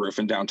the Tin Roof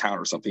in downtown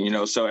or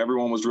something, so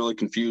everyone was really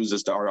confused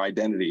as to our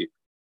identity.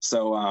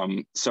 So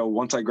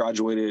once I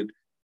graduated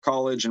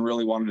college and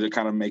really wanted to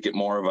kind of make it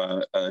more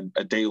of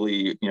a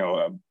daily,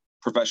 a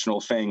professional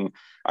thing,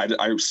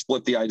 I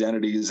split the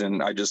identities,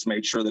 and I just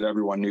made sure that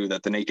everyone knew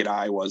that the Naked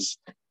Eye was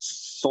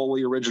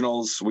solely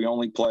originals. We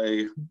only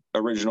play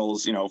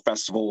originals,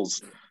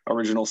 festivals,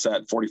 original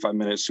set, 45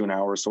 minutes to an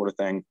hour sort of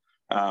thing.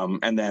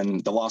 And then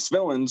the Lost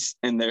Villains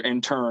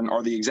in turn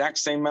are the exact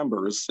same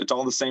members. It's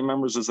all the same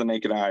members as the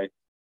Naked Eye.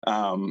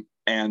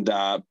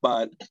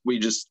 But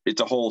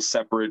it's a whole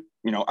separate,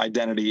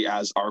 identity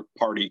as our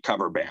party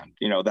cover band.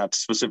 That's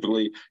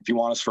specifically, if you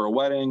want us for a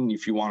wedding,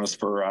 if you want us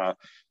for a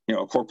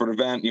corporate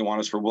event, you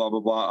want us for blah, blah,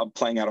 blah,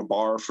 playing at a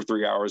bar for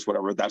 3 hours,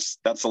 whatever, that's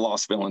the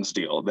Lost Villains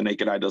deal. The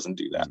Naked Eye doesn't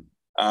do that.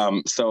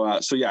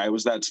 So yeah, it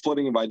was that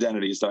splitting of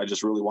identities that I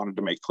just really wanted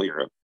to make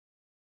clear.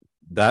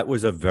 That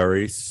was a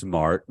very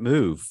smart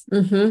move.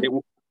 Mm-hmm.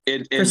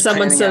 It for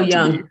someone so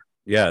young.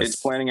 Yes, it's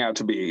planning out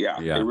to be. Yeah,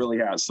 it really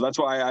has. So that's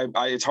why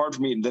it's hard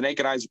for me. The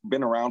Naked Eye's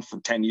been around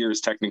for 10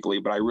 years technically,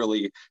 but I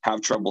really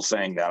have trouble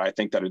saying that. I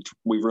think that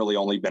we've really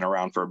only been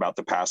around for about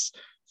the past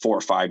 4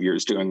 or 5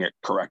 years doing it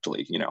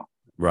correctly.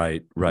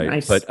 Right.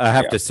 Nice. But I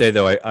have to say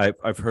though,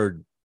 I've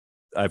heard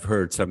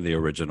some of the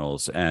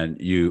originals, and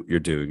you're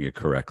doing it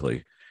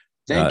correctly.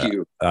 Thank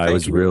you. I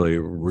was really,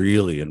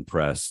 really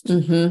impressed.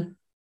 Mm-hmm.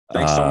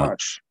 Thanks so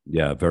much.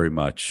 Yeah, very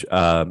much.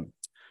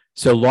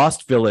 So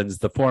Lost Villains,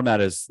 the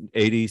format is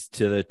 80s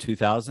to the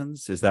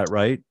 2000s. Is that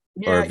right?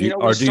 Yeah, do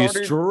you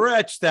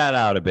stretch that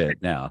out a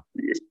bit now?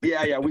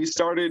 Yeah. We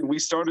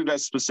started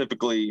as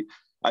specifically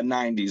a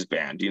 90s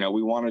band.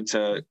 We wanted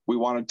to,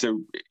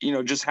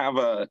 just have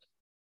a,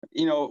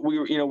 we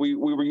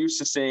were used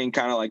to saying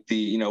kind of like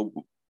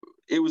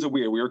it was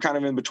we were kind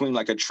of in between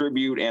like a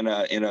tribute and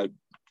a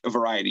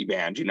variety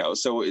band,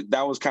 so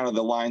that was kind of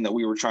the line that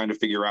we were trying to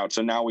figure out.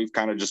 So now we've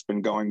kind of just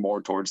been going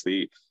more towards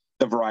the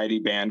variety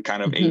band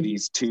kind of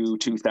 80s to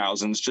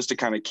 2000s, just to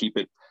kind of keep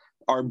it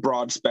our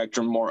broad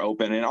spectrum more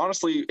open. And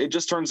honestly, it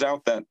just turns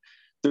out that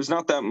there's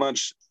not that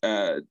much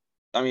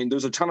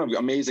there's a ton of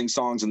amazing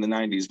songs in the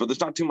 90s, but there's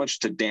not too much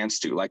to dance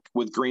to, like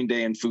with Green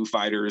Day and Foo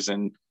Fighters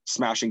and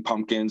Smashing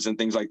Pumpkins and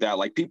things like that.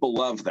 Like people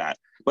love that,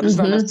 but it's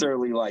not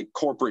necessarily like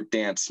corporate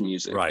dance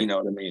music. Right. You know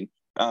what I mean?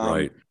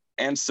 Right.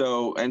 And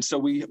so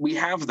we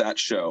have that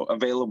show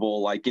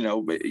available, like,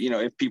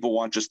 if people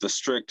want just the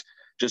strict,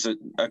 just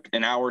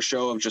an hour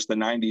show of just the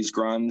 90s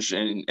grunge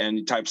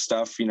and type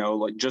stuff,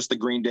 like just the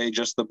Green Day,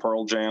 just the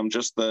Pearl Jam,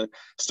 just the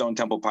Stone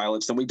Temple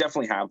Pilots, then we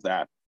definitely have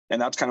that. And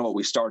that's kind of what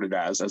we started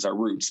as our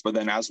roots. But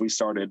then as we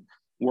started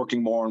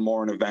working more and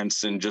more in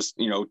events and just,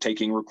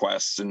 taking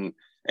requests and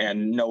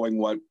knowing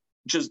what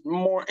just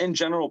more in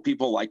general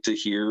people like to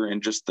hear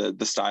and just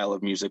the style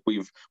of music,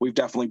 we've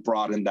definitely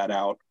broadened that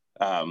out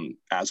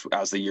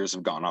as the years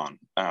have gone on.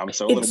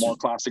 So a little more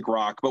classic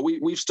rock, but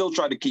we've still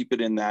tried to keep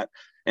it in that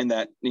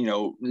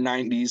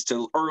 90s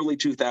to early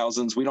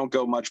 2000s. We don't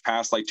go much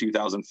past like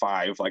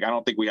 2005. Like I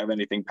don't think we have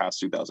anything past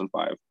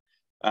 2005.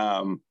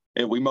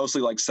 We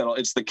mostly like settle.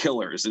 It's the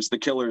Killers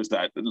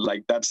that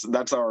like that's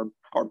our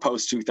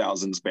post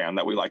 2000s band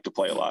that we like to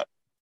play a lot.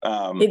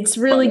 It's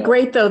really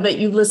great though that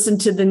you listen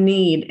to the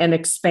need and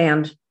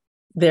expand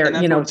there,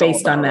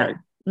 based on that.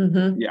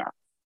 Right?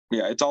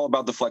 Yeah, it's all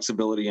about the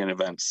flexibility in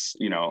events,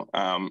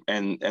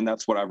 and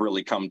that's what I've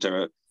really come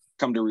to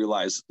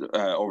realize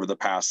over the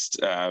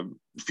past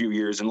few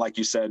years. And like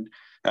you said,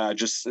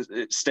 just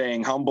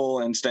staying humble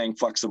and staying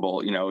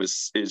flexible,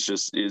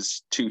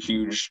 is two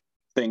huge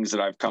things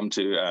that I've come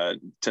to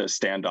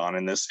stand on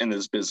in this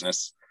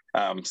business.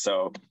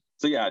 So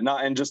yeah,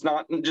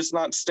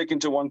 not sticking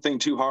to one thing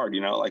too hard,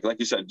 like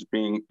you said,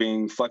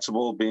 being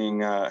flexible,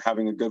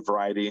 having a good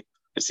variety.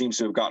 It seems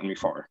to have gotten me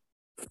far.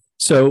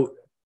 So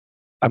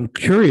I'm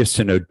curious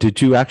to know,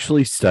 did you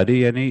actually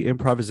study any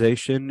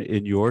improvisation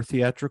in your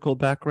theatrical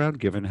background,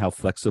 given how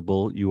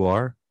flexible you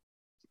are?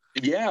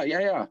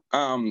 Yeah.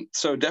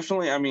 So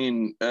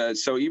definitely,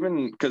 so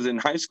even because in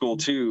high school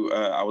too,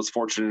 I was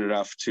fortunate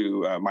enough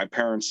to, my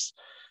parents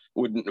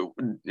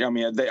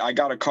I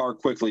got a car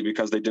quickly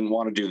because they didn't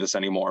want to do this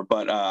anymore.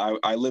 But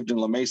I lived in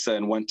La Mesa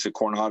and went to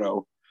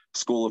Coronado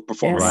School of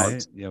Performing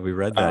Arts. Yeah, we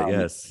read that,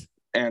 yes.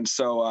 And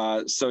so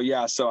I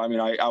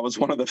was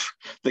one of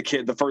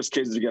the first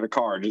kids to get a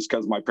car, just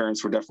because my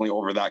parents were definitely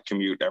over that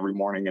commute every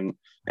morning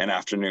and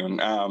afternoon.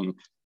 So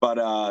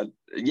I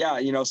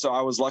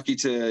was lucky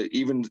to,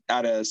 even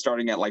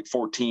starting at like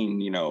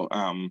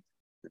 14,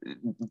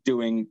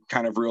 doing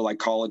kind of real like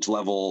college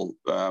level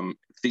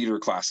theater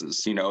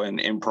classes, and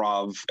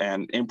improv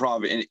and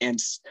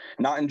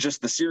not in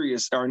just the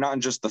serious, or not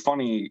in just the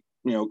funny,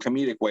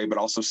 comedic way, but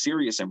also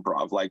serious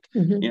improv, like,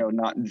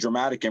 not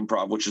dramatic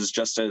improv, which is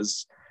just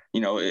as,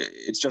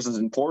 it's just as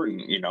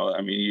important,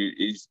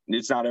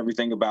 it's not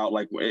everything about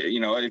like,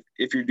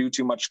 if you do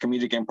too much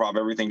comedic improv,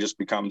 everything just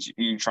becomes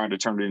you trying to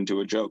turn it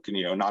into a joke,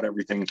 and, not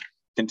everything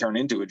can turn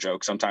into a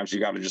joke. Sometimes you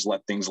got to just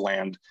let things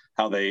land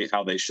how they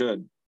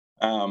should.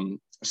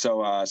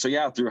 So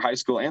through high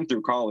school and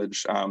through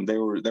college,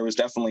 there was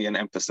definitely an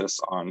emphasis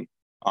on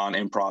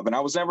improv, and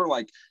I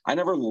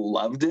never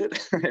loved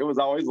it. It was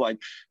always like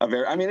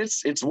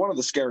it's one of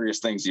the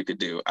scariest things you could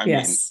do. I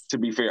mean, to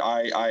be fair,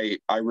 I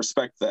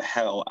respect the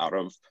hell out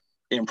of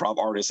improv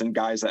artists and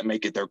guys that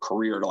make it their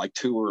career to like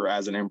tour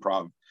as an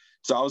improv.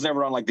 So I was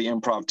never on like the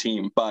improv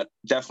team, but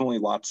definitely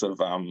lots of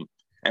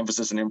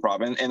emphasis in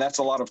improv, and that's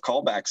a lot of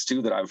callbacks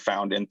too that I've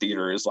found in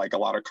theater. Is like a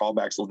lot of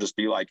callbacks will just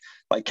be like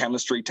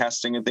chemistry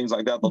testing and things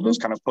like that. They'll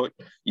just kind of put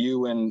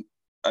you and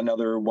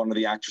another one of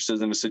the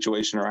actresses in a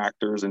situation, or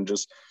actors, and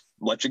just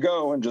let you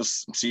go and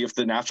just see if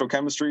the natural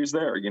chemistry is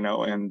there,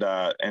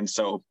 and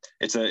so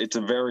it's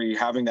a very,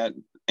 having that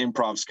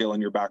improv skill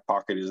in your back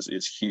pocket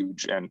is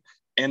huge. And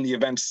in the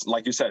events,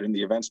 like you said, in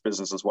the events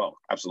business as well.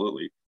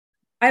 Absolutely.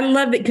 I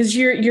love it because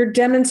you're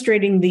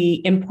demonstrating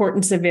the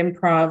importance of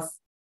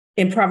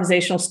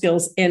improvisational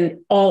skills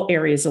in all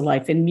areas of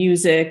life, in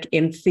music,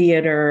 in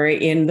theater,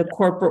 in the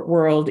corporate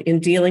world, in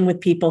dealing with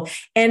people.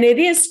 And it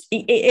is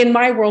in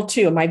my world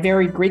too, in my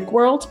very Greek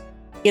world,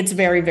 it's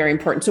very, very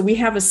important. So we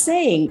have a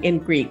saying in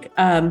Greek,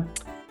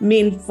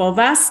 min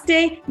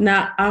phovaste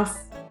na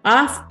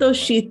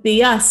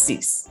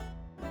автοσχεδιάσεις,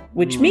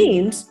 which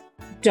means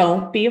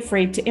don't be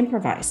afraid to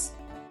improvise.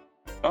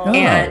 Oh,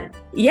 and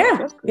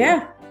yeah.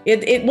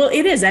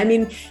 It is. I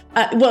mean,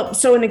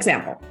 so an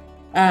example,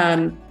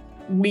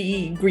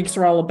 we Greeks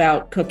are all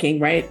about cooking,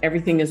 right?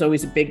 Everything is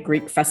always a big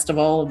Greek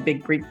festival, a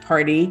big Greek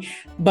party,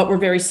 but we're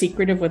very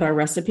secretive with our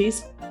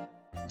recipes.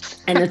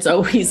 And it's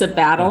always a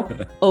battle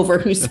over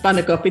whose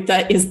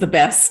spanakopita is the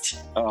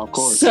best. Of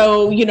course.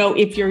 So,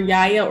 if your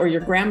yaya or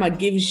your grandma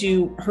gives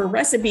you her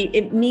recipe,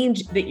 it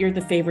means that you're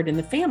the favorite in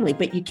the family,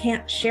 but you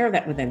can't share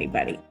that with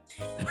anybody.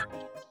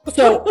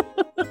 So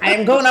I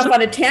am going off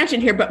on a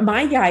tangent here, but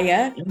my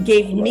yaya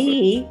gave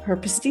me her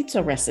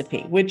pastizo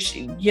recipe, which,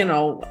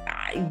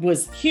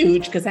 was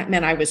huge because that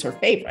meant I was her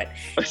favorite.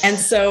 And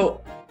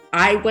so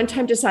I one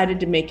time decided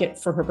to make it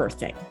for her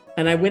birthday.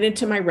 And I went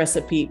into my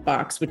recipe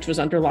box, which was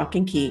under lock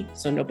and key,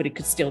 so nobody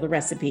could steal the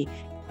recipe,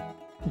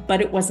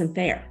 but it wasn't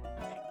there.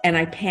 And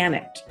I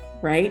panicked,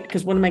 right?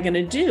 Because what am I going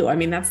to do? I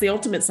mean, that's the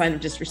ultimate sign of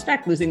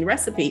disrespect, losing the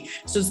recipe.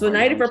 So it's the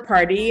night of her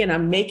party and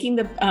I'm making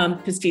the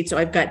pastizo.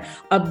 I've got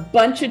a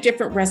bunch of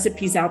different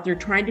recipes out there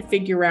trying to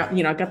figure out,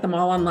 I got them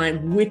all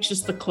online, which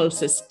is the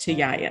closest to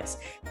Yaya's.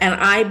 And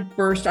I'm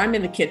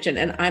in the kitchen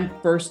and I'm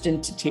burst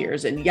into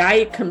tears. And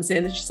Yaya comes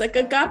in and she's like,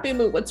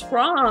 Agapimu, what's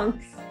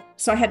wrong?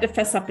 So I had to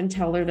fess up and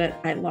tell her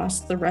that I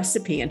lost the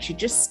recipe, and she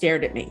just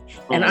stared at me.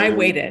 And I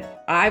waited.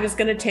 I was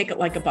going to take it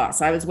like a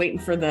boss. I was waiting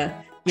for the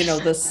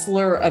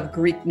slur of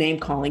Greek name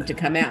calling to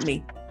come at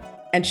me.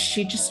 And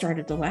she just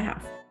started to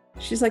laugh.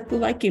 She's like,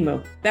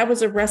 Bulaikimu, that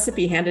was a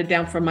recipe handed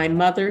down from my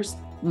mother's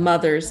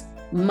mother's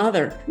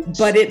mother,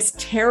 but it's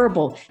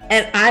terrible.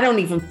 And I don't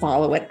even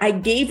follow it. I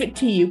gave it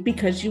to you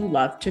because you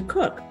love to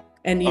cook.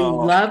 And you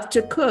love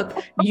to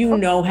cook. You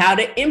know how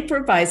to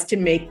improvise to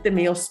make the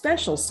meal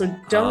special. So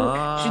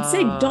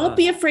don't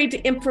be afraid to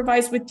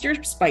improvise with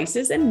your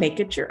spices and make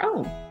it your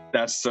own.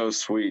 That's so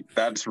sweet.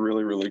 That's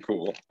really, really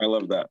cool. I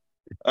love that.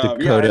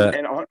 Dakota.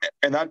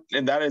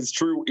 And that is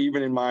true.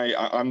 Even in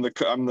I'm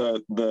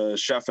the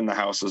chef in the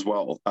house as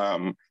well.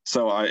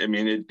 So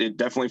it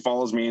definitely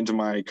follows me into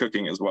my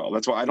cooking as well.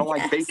 That's why I don't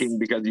like baking,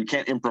 because you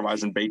can't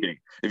improvise in baking.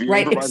 If you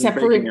improvise in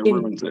baking, it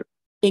ruins it.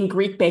 In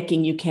Greek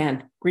baking, you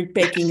can. Greek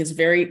baking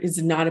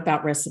is not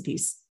about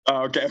recipes.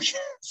 Oh, okay.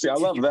 See, I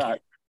love that.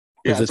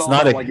 Yeah, it's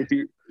not about, like if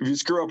you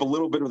screw up a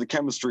little bit of the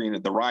chemistry in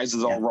it, the rise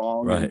is all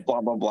wrong, right, and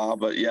blah blah blah.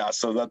 But yeah,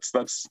 so that's.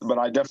 But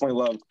I definitely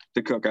love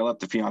to cook. I let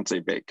the fiance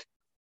bake.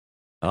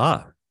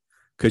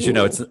 Because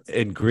it's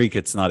in Greek,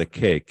 it's not a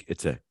cake;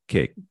 it's a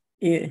cake.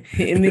 In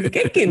the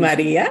cake,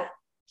 Maria.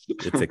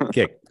 It's a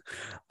cake.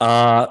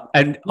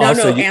 And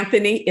also,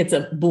 Anthony, it's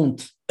a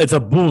bunt. It's a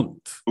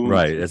bunt,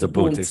 right? It's a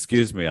bunt.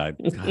 Excuse me, I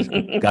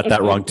got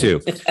that wrong too.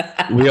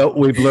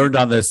 We've learned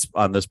on this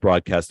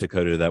broadcast,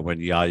 Dakota, that when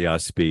Yaya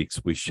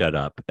speaks, we shut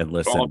up and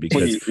listen,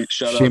 because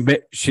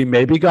she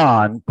may be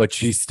gone, but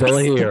she's still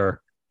here.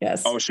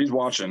 Yes. Oh, she's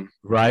watching.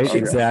 Right. Oh,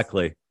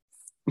 exactly.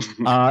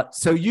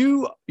 So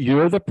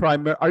you're the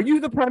primary. Are you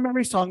the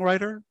primary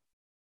songwriter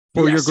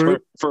for your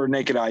group? For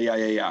Naked Eye?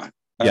 Yeah.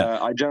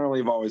 I generally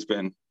have always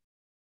been.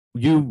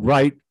 You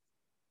write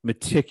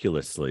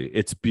meticulously.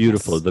 It's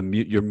beautiful. Yes.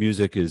 Your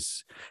music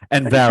is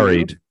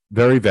varied,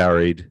 very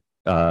varied.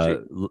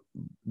 Varied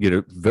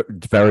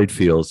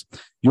feels.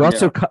 You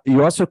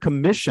also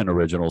commission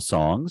original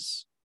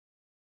songs.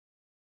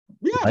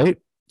 Yeah. Right.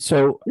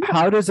 So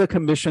how does a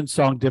commissioned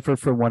song differ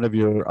from one of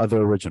your other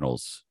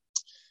originals?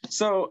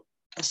 So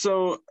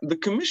the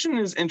commission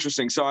is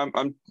interesting. So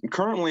I'm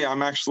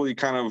actually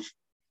kind of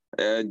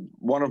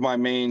one of my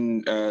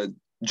main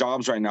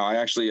jobs right now.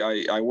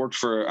 I worked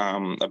for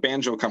a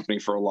banjo company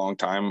for a long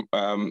time,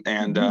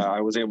 and I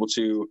was able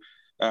to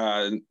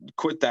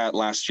quit that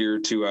last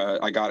year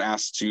I got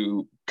asked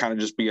to kind of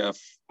just be a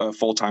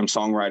full-time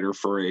songwriter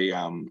for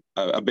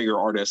a bigger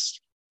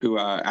artist who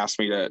asked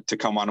me to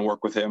come on and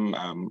work with him,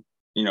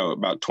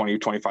 about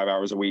 20-25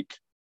 hours a week,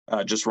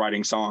 just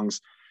writing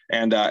songs.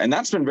 And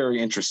that's been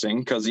very interesting,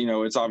 because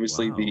it's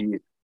obviously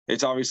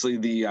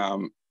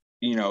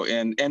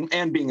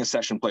and being a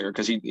session player,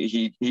 because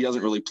he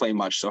doesn't really play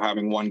much. So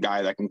having one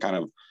guy that can kind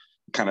of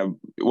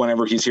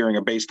whenever he's hearing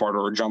a bass part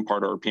or a drum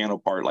part or a piano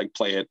part, like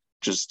play it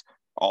just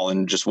all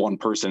in just one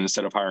person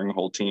instead of hiring a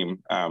whole team,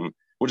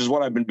 which is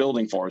what I've been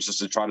building for, is just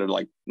to try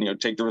to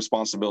take the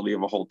responsibility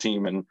of a whole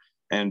team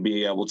and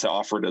be able to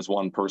offer it as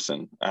one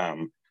person.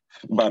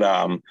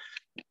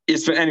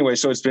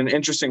 It's been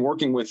interesting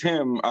working with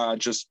him,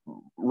 just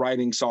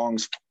writing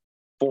songs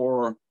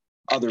for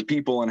other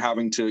people and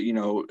having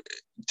to,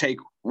 take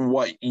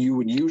what you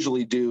would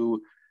usually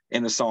do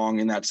in a song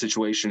in that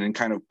situation and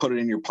kind of put it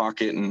in your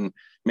pocket and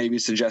maybe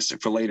suggest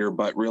it for later,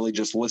 but really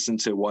just listen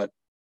to what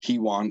he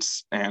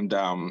wants and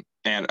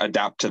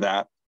adapt to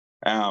that.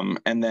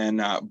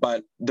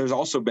 But there's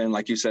also been,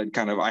 like you said,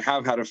 I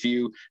have had a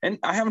few, and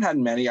I haven't had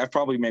many. I've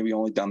probably maybe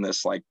only done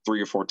this like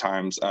 3 or 4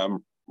 times,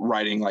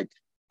 writing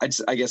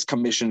I guess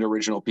commissioned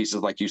original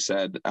pieces, like you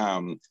said,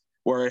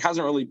 where it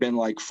hasn't really been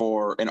like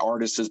for an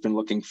artist has been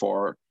looking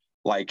for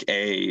like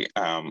a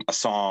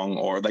song,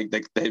 or like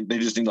they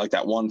just need like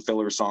that one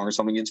filler song or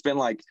something. It's been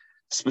like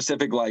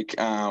specific, like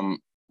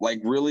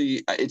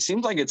really, it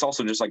seems like it's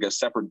also just like a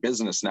separate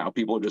business now.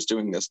 People are just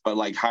doing this, but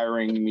like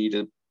hiring me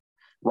to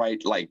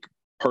write like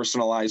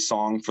personalized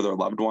song for their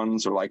loved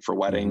ones, or like for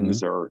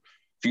weddings or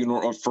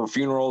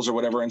funerals or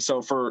whatever. And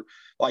so for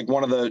like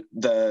one of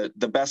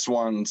the best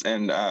ones,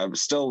 and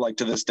still like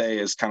to this day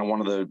is kind of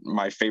one of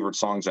my favorite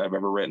songs I've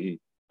ever written,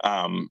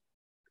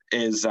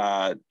 is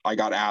I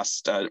got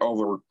asked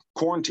over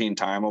quarantine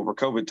time, over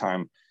COVID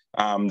time.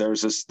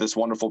 There's this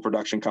wonderful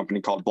production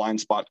company called Blind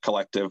Spot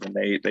Collective, and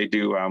they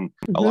do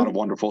a lot of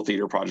wonderful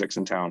theater projects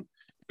in town.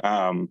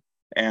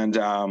 And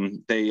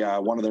they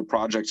one of their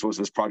projects was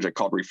this project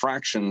called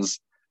Refractions,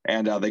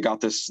 and they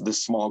got this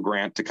small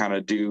grant to kind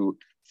of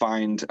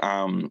find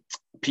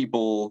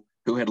people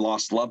who had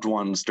lost loved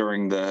ones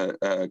during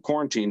the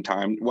quarantine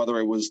time, whether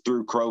it was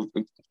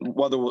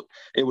whether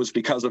it was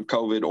because of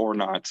COVID or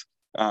not.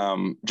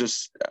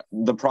 Just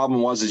the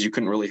problem is you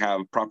couldn't really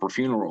have proper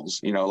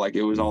funerals, like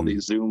it was all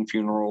these Zoom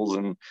funerals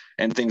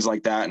and things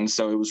like that. And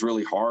so it was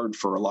really hard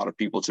for a lot of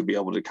people to be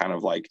able to kind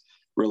of like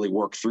really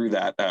work through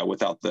that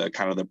without the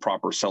kind of the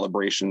proper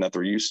celebration that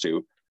they're used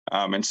to.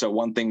 And so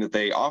one thing that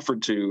they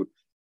offered to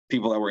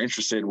people that were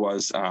interested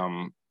was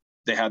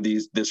they had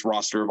this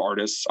roster of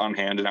artists on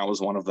hand, and I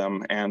was one of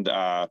them. And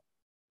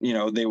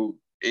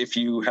if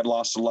you had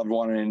lost a loved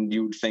one, and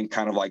you'd think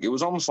kind of like it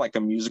was almost like a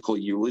musical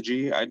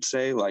eulogy, I'd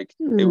say. Like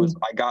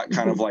I got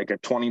kind of like a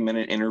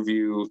 20-minute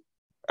interview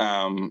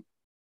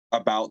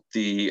about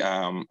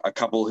a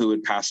couple who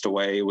had passed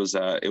away. It was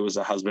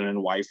a husband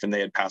and wife, and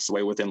they had passed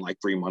away within like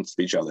 3 months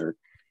of each other.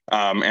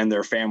 And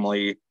their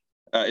family,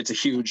 it's a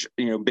huge,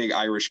 big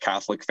Irish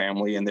Catholic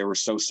family, and they were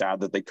so sad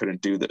that they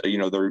couldn't do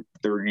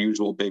their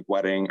usual big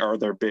wedding or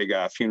their big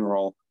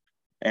funeral.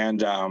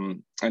 And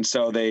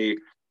so they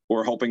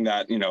were hoping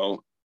that,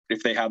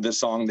 if they had this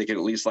song, they could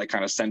at least like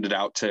kind of send it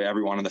out to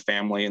everyone in the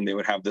family, and they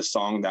would have this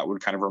song that would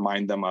kind of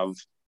remind them of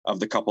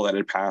the couple that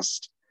had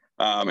passed.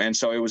 And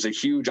so it was a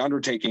huge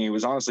undertaking. It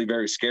was honestly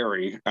very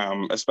scary,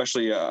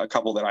 especially a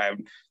couple that I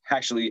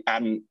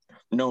hadn't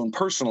known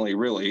personally,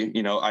 really.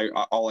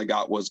 All I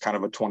got was kind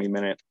of a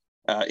 20-minute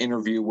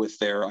interview with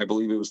I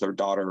believe it was their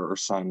daughter or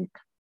son,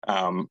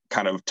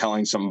 kind of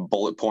telling some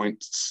bullet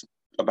points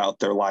about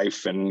their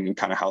life and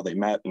kind of how they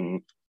met,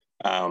 and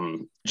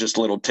just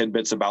little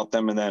tidbits about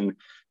them. And then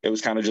it was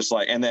kind of just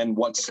like, and then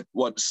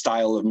what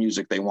style of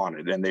music they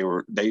wanted. And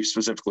they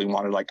specifically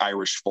wanted like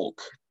Irish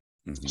folk,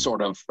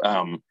 sort of.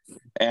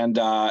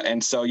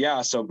 And so,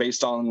 yeah, so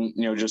based on,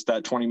 just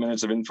that 20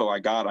 minutes of info I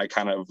got, I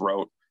kind of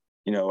wrote,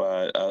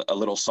 a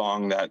little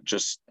song that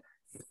just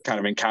kind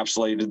of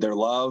encapsulated their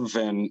love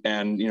and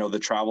the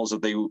travels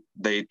that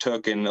they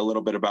took, and a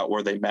little bit about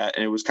where they met.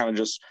 And it was kind of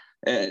just,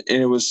 and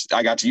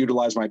I got to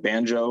utilize my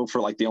banjo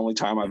for like the only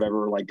time I've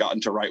ever like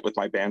gotten to write with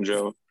my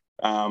banjo.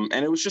 And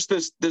it was just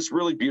this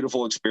really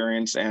beautiful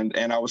experience.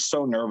 And I was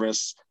so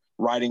nervous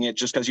writing it,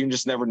 just because you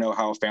just never know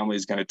how a family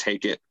is going to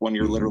take it when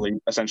you're literally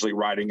essentially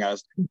writing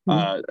as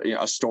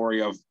a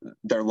story of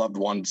their loved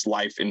one's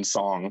life in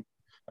song.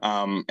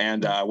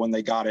 And when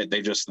they got it,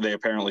 they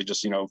apparently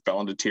just, fell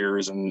into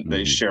tears, and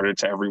they shared it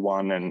to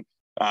everyone. And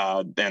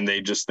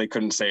they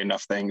couldn't say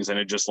enough things. And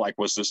it just like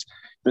was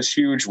this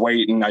huge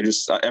weight. And I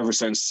just ever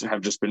since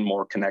have just been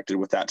more connected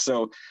with that.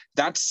 So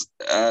that's,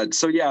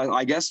 yeah,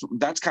 I guess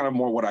that's kind of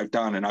more what I've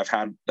done. And I've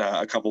had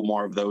a couple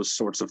more of those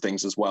sorts of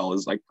things as well,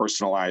 as like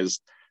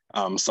personalized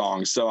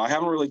songs. So I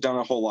haven't really done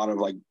a whole lot of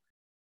like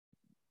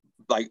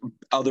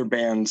other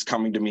bands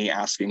coming to me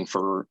asking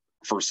for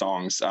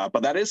songs,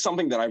 but that is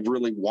something that I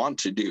really want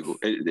to do.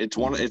 It's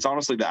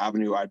honestly the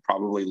avenue I'd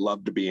probably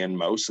love to be in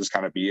most, is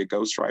kind of be a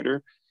ghostwriter.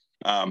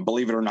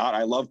 Believe it or not,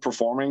 I love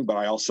performing, but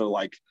I also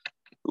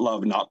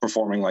love not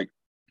performing like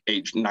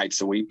 8 nights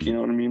a week. You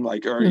know what I mean?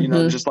 Like, or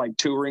just like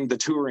touring. The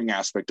touring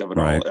aspect of it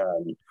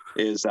all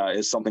is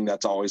something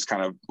that's always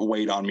kind of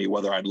weighed on me.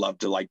 Whether I'd love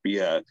to like be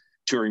a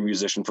touring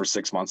musician for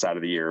 6 months out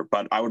of the year,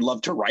 but I would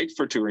love to write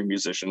for touring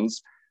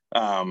musicians.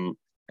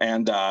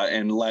 And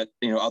let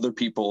other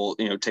people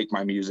take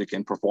my music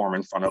and perform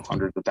in front of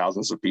hundreds of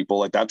thousands of people.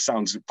 Like that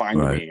sounds fine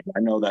to me. I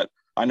know that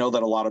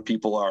a lot of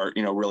people are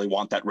really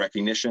want that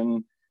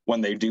recognition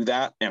when they do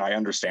that, and I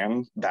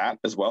understand that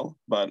as well.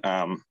 But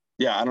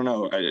yeah, I don't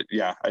know.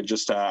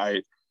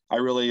 I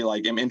really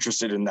am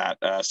interested in that.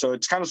 So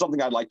it's kind of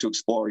something I'd like to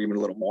explore even a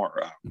little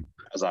more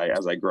as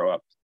I grow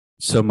up.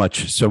 So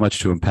much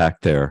to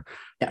unpack there.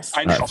 Yes.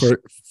 I know.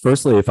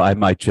 Firstly, if I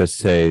might just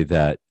say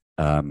that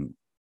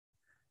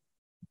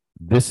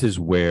this is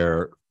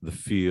where the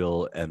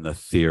feel and the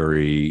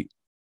theory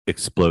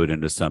explode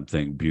into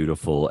something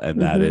beautiful,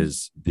 and that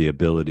is the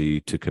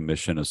ability to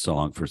commission a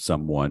song for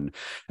someone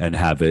and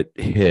have it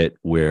hit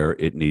where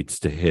it needs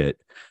to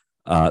hit.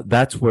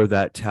 That's where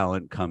that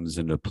talent comes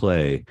into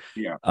play.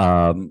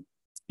 Yeah.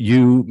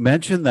 You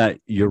mentioned that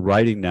you're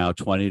writing now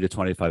 20 to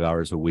 25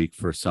 hours a week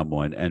for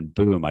someone, and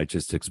boom, I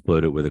just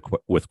exploded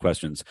with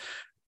questions.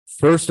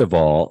 First of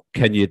all,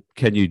 can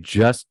you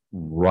just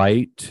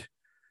write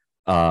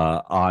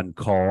on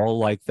call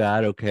like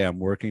that? Okay, I'm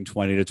working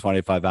 20 to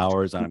 25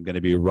 hours and I'm going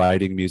to be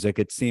writing music.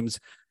 It seems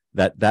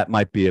that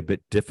might be a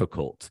bit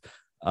difficult.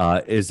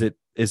 Is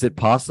it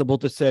possible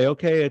to say,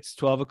 okay, it's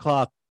 12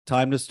 o'clock,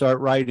 time to start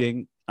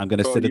writing, I'm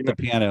going to sit at the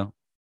piano?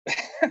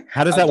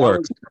 How does that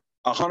work?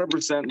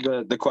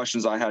 100% the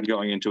questions I had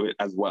going into it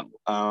as well.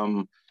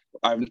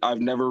 I've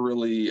never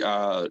really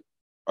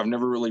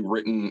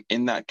written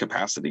in that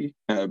capacity,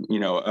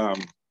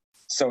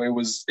 so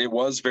it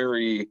was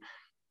very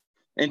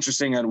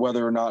interesting at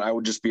whether or not I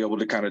would just be able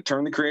to kind of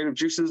turn the creative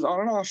juices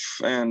on and off.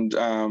 And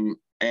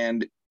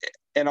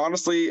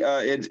honestly,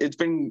 it's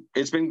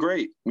been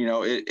great.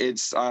 And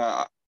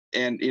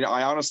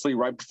I honestly,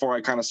 right before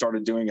I kind of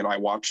started doing it, I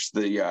watched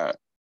the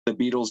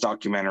Beatles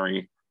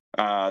documentary,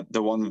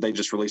 the one that they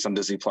just released on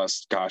Disney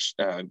Plus. Gosh,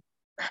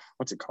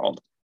 what's it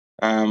called?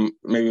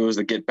 Maybe it was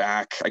the Get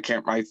Back.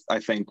 I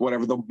think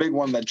whatever, the big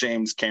one that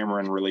James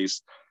Cameron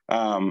released.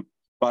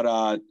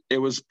 But it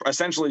was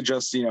essentially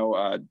just,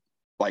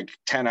 like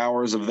 10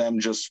 hours of them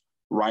just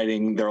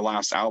writing their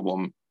last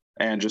album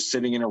and just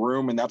sitting in a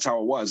room. And that's how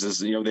it was,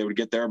 they would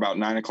get there about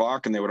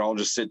 9:00 and they would all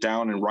just sit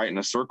down and write in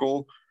a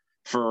circle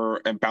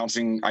and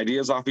bouncing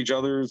ideas off each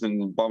other's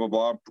and blah, blah,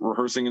 blah,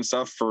 rehearsing and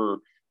stuff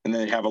and then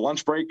they'd have a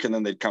lunch break and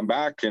then they'd come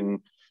back and,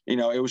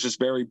 it was just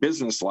very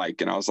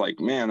business-like. And I was like,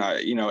 man,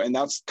 and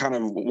that's kind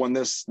of when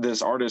this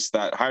artist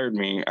that hired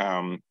me,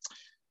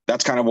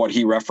 that's kind of what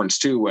he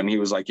referenced too. When he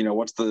was like,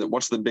 what's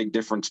the big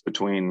difference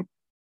between,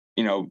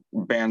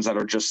 bands that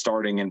are just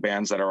starting and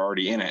bands that are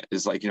already in it,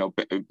 is like,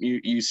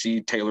 you see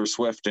Taylor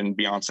Swift and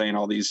Beyonce and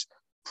all these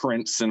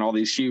Prince and all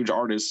these huge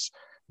artists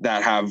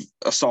that have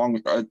a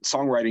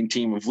songwriting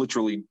team of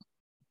literally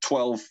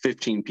 12,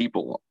 15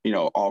 people,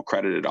 all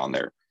credited on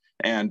there.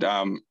 And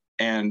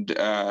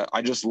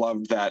I just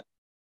loved that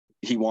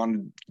he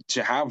wanted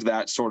to have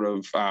that sort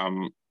of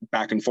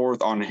back and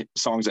forth on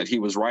songs that he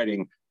was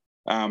writing,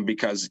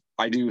 because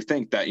I do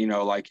think that,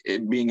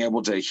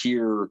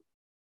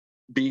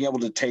 being able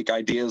to take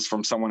ideas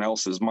from someone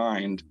else's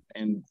mind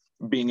and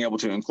being able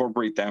to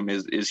incorporate them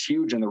is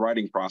huge in the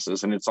writing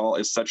process. And it's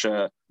such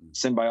a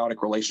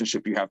symbiotic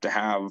relationship you have to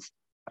have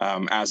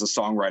as a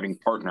songwriting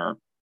partner.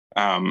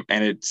 And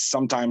it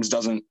sometimes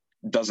doesn't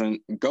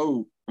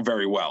go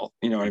very well,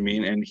 you know what I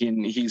mean? And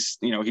he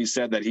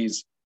said that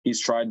he's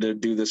tried to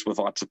do this with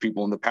lots of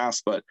people in the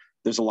past, but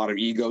there's a lot of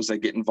egos that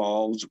get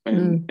involved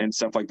and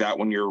stuff like that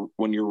when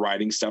you're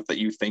writing stuff that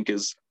you think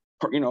is,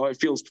 it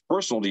feels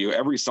personal to you.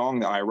 Every song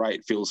that I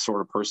write feels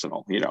sort of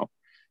personal,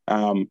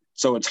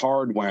 so it's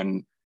hard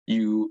when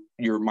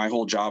my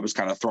whole job is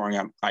kind of throwing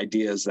out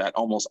ideas that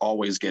almost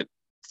always get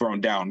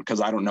thrown down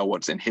because I don't know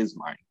what's in his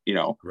mind,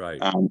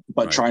 Right.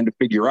 But trying to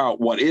figure out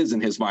what is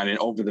in his mind, and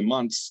over the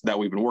months that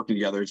we've been working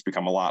together, it's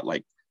become a lot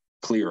like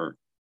clearer.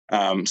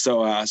 And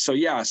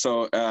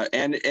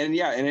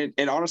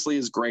it honestly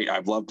is great.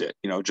 I've loved it,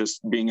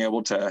 just being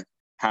able to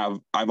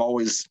I've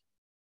always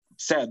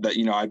said that,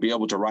 I'd be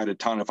able to write a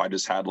ton if I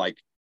just had like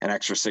an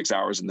extra 6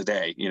 hours in the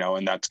day,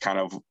 and that's kind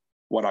of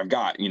what I've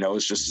got,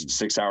 it's just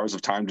 6 hours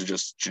of time to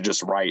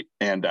just write.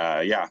 And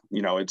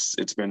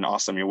it's been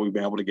awesome. We've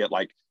been able to get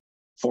like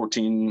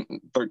 14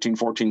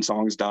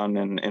 songs done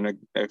in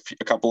a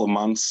couple of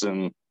months,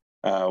 and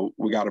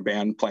we got a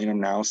band playing them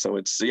now. So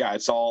it's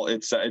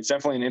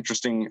definitely an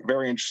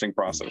very interesting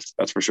process.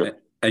 That's for sure.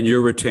 And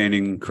you're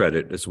retaining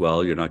credit as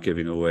well. You're not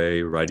giving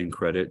away writing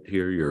credit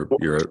here. You're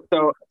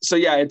so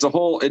yeah,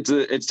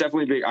 it's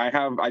definitely big. I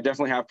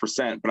definitely have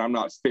percent, but I'm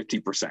not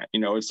 50%,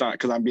 it's not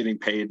because I'm getting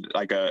paid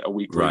like a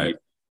weekly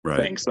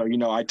thing. So,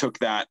 I took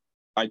that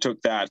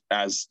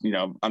as,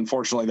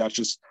 unfortunately that's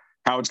just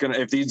how it's going to,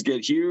 if these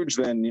get huge,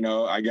 then,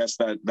 I guess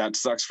that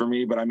sucks for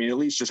me, but I mean, at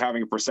least just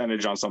having a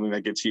percentage on something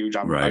that gets huge,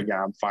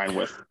 I'm fine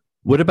with.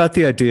 What about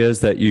the ideas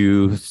that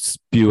you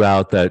spew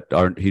out that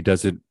he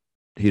doesn't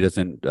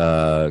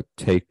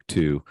take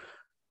to,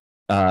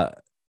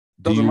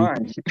 those are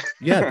mine.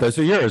 Yeah, those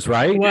are yours,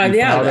 right? Well,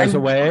 you file those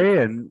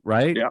away and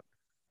right. Yeah.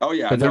 Oh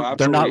yeah. But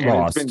they're not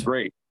lost. It's been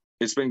great.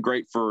 It's been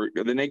great for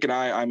the naked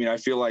eye. I mean, I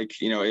feel like,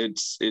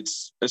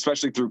 it's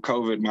especially through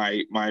COVID,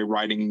 my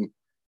writing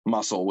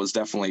muscle was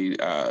definitely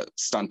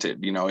stunted.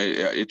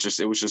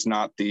 It was just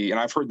not and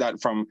I've heard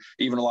that from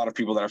even a lot of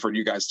people that I've heard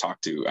you guys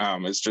talk to.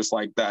 It's just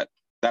like that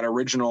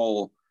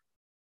original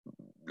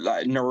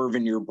nerve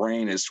in your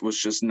brain was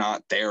just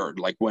not there,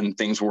 like when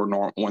things weren't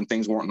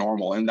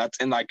normal. And that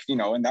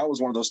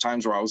was one of those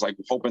times where I was like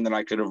hoping that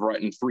I could have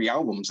written 3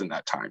 albums in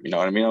that time. You know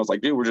what I mean? I was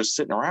like, dude, we're just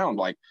sitting around.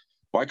 Like,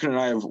 why couldn't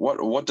I have,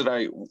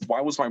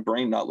 why was my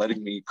brain not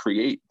letting me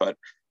create? But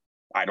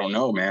I don't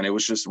know, man. It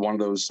was just one of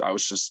those,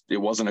 it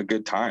wasn't a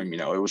good time.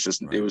 It was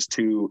just, It was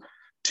too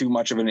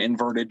much of an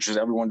inverted, just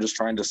everyone just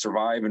trying to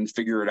survive and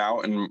figure it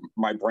out. And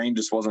my brain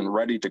just wasn't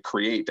ready to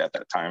create at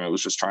that time. It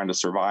was just trying to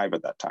survive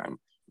at that time.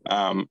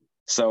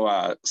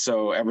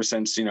 So ever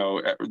since,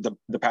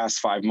 the past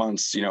 5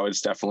 months,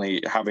 it's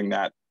definitely having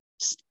that,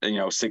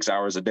 6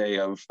 hours a day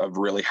of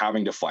really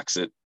having to flex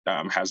it,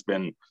 has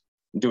been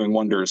doing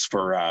wonders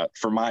for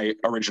my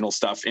original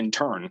stuff in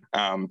turn,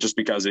 just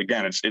because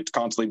again, it's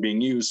constantly being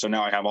used. So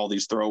now I have all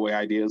these throwaway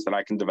ideas that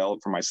I can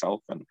develop for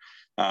myself. And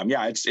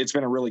it's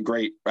been a really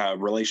great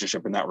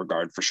relationship in that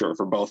regard, for sure,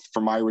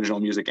 for my original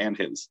music and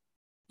his.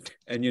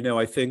 And,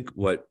 I think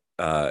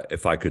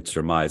if I could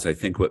surmise, I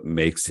think what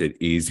makes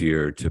it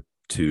easier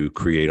to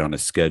create on a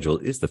schedule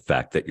is the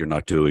fact that you're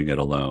not doing it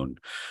alone.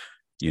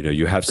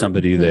 You have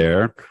somebody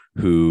there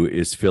who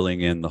is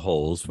filling in the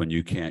holes when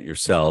you can't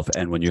yourself,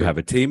 and when you have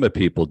a team of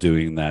people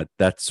doing that,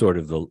 that's sort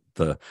of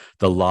the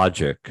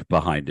logic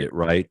behind it,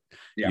 right?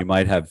 Yeah. You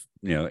might have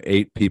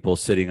 8 people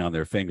sitting on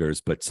their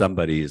fingers, but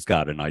somebody has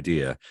got an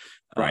idea.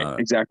 Right,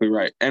 exactly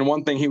right. And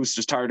one thing he was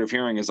just tired of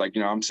hearing is like,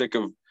 I'm sick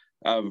of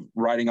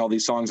writing all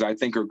these songs that I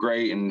think are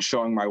great and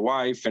showing my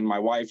wife, and my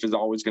wife is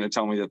always going to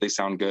tell me that they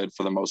sound good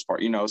for the most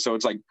part, so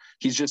it's like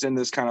he's just in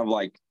this kind of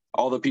like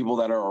all the people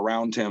that are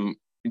around him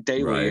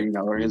daily, Right.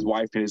 or his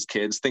wife and his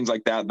kids, things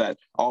like that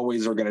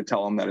always are going to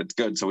tell him that it's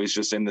good. So he's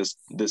just in this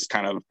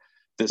kind of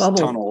this Bubble.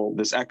 tunnel,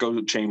 this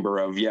echo chamber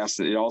of, yes,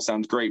 it all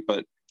sounds great,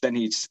 but then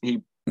he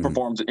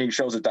performs it and he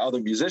shows it to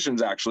other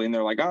musicians actually, and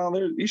they're like, oh,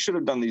 you should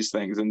have done these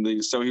things.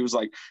 And so he was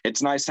like,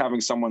 it's nice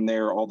having someone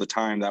there all the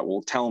time that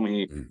will tell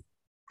me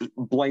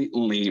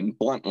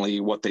bluntly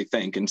what they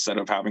think, instead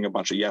of having a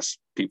bunch of yes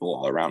people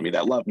all around me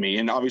that love me.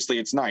 And obviously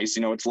it's nice,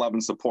 it's love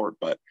and support,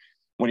 but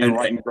when you're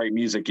writing great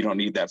music, you don't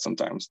need that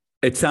sometimes.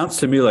 It sounds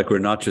to me like we're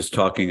not just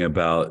talking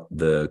about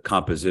the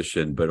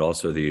composition, but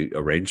also the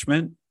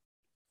arrangement.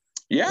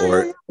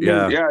 Yeah.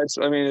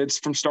 It's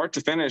from start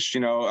to finish.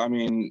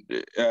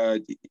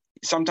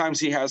 Sometimes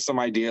he has some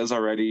ideas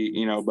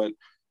already, but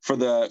for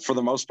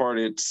the most part,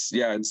 it's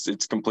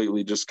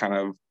completely just kind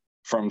of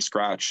from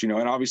scratch, and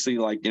obviously,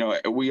 like,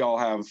 we all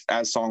have,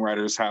 as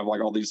songwriters, have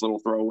like all these little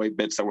throwaway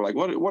bits that we're like,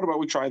 what about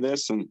we try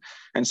this, and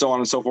so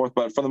on and so forth.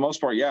 But for the most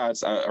part,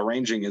 it's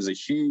arranging is a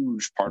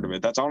huge part of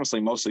it. That's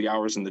honestly most of the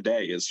hours in the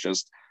day. Is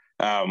just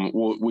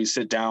we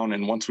sit down,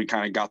 and once we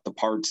kind of got the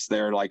parts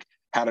there, like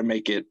how to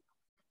make it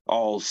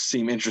all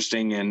seem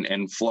interesting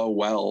and flow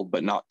well,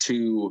 but not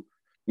too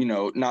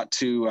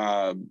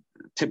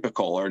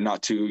typical, or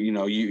not too,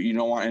 you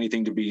don't want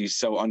anything to be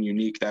so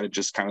ununique that it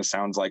just kind of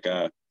sounds like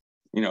a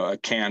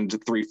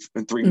canned three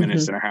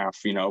minutes and a half,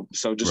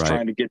 so just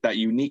trying to get that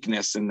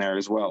uniqueness in there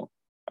as well.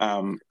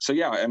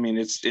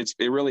 It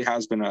really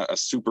has been a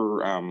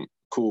super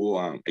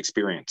cool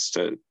experience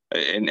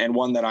and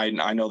one that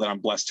I know that I'm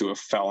blessed to have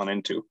fallen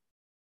into.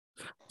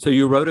 So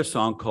you wrote a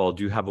song called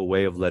 "You Have a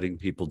Way of Letting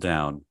People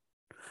Down."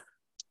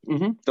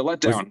 Mm-hmm. The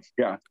Letdown.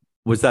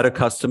 Was that a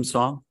custom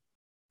song?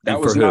 That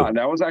was not.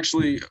 That was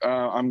actually.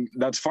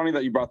 That's funny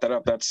that you brought that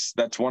up. That's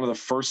one of the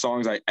first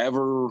songs I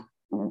ever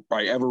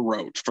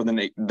wrote for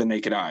the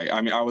Naked Eye.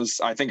 I mean,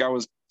 I think I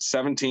was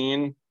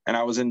 17 and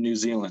I was in New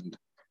Zealand.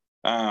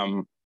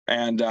 I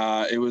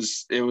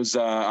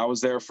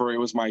was there for, it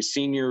was my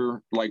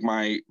senior, like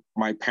my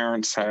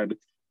parents had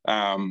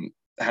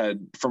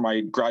for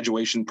my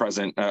graduation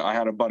present. I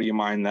had a buddy of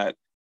mine that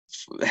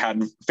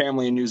had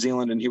family in New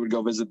Zealand, and he would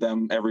go visit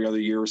them every other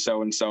year or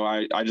so. And so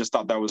I just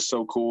thought that was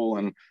so cool.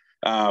 And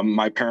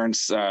my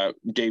parents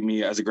gave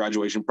me as a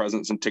graduation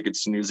present some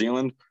tickets to New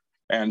Zealand.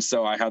 And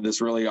so I had this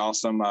really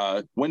awesome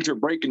winter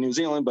break in New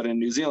Zealand, but in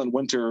New Zealand,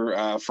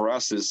 winter for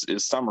us is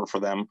summer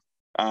for them.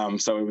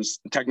 So it was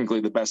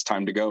technically the best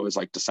time to go, is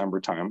like December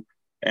time.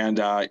 And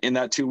in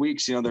that 2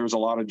 weeks, there was a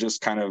lot of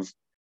just kind of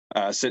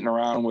sitting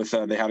around with,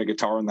 they had a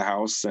guitar in the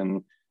house,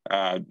 and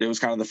it was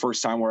kind of the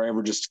first time where I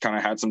ever just kind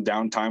of had some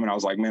downtime. And I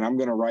was like, man, I'm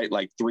going to write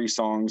like 3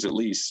 songs at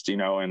least,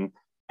 and the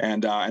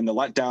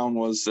Letdown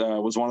was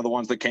one of the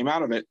ones that came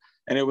out of it.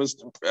 And it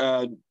was,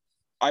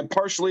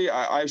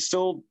 I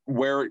still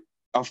where it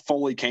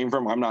fully came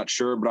from, I'm not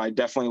sure, but I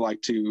definitely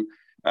like to,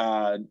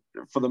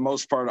 for the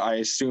most part, I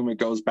assume it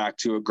goes back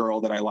to a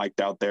girl that I liked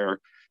out there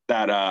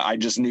that I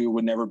just knew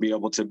would never be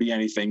able to be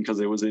anything, because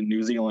it was in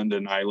New Zealand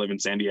and I live in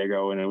San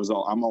Diego, and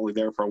I'm only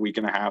there for a week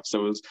and a half.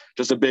 So it was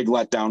just a big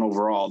letdown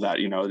overall that,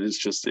 it's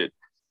just it.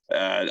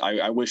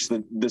 I wish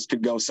that this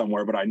could go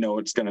somewhere, but I know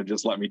it's going to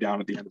just let me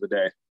down at the end of the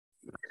day.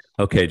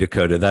 Okay,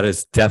 Dakota, that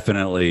is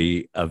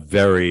definitely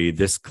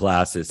this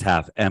glass is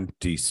half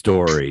empty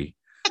story.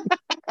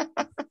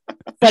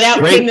 But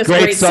out came this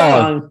great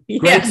song.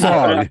 Great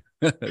song.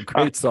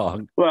 Great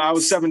song. Well, I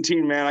was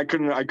 17, man. I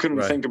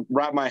couldn't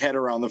wrap my head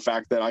around the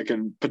fact that I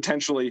could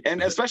potentially,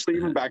 and especially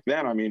even back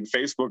then, I mean,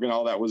 Facebook and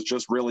all that was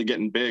just really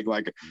getting big.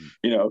 Like,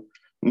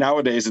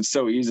 nowadays it's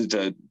so easy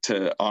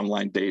to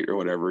online date or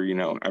whatever,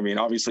 I mean,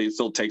 obviously it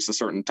still takes a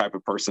certain type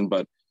of person,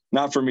 but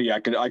not for me.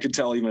 I could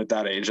tell even at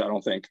that age, I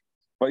don't think.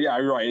 But yeah,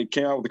 you're right. It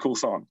came out with a cool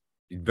song.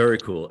 Very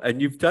cool.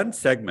 And you've done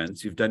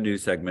segments. You've done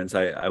news segments.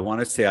 I want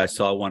to say I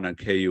saw one on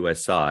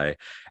KUSI,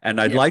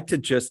 and I'd like to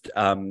just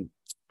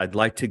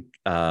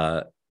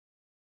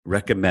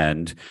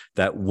recommend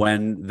that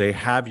when they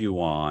have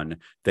you on,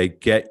 they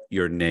get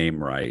your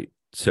name right.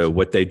 So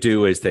what they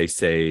do is they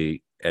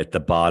say at the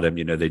bottom,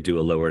 they do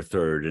a lower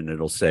third, and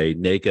it'll say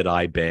Naked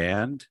Eye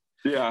Band.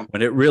 Yeah.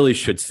 When it really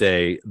should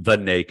say The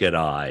Naked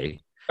Eye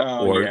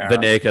The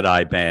Naked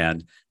Eye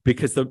Band.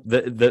 Because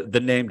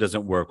the name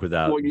doesn't work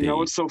without. Well,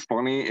 what's so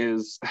funny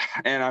is,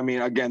 and I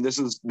mean, again, this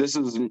is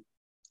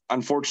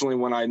unfortunately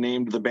when I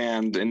named the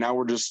band, and now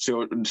we're just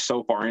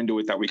so far into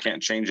it that we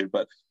can't change it.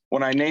 But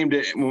when I named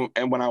it,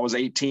 and when I was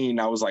 18,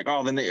 I was like,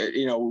 oh, then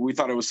we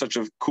thought it was such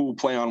a cool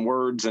play on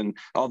words, and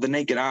the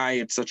Naked Eye.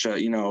 It's such a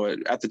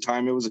at the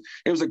time it was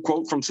a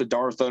quote from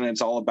Siddhartha, and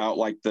it's all about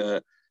like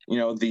the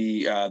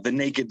the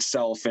naked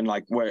self, and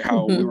like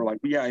how we were like,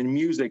 yeah, in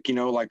music,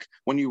 like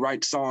when you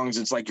write songs,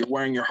 it's like you're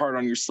wearing your heart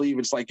on your sleeve.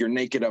 It's like you're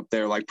naked up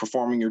there, like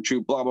performing your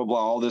truth, blah, blah, blah,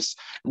 all this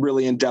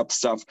really in-depth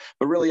stuff.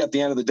 But really at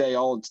the end of the day,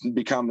 all it's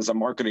become is a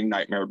marketing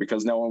nightmare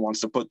because no one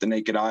wants to put the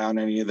naked eye on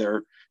any of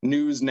their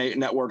news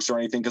networks or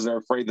anything because they're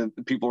afraid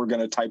that people are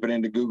going to type it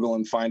into Google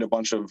and find a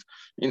bunch of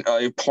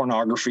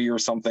pornography or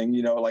something.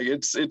 Like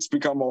it's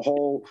become a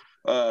whole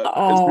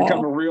it's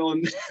become a real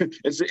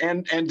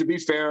and to be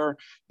fair,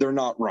 they're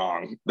not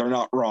wrong.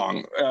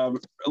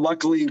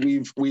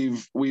 Luckily we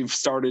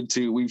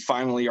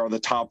finally are the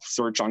top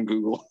search on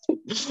Google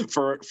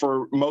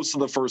for most of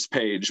the first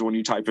page when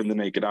you type in the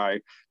naked eye.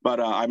 But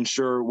I'm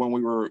sure when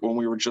we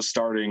were just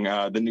starting,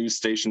 the news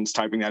stations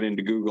typing that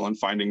into Google and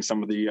finding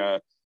some of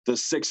the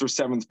 6th or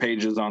 7th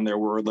pages on there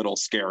were a little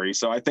scary.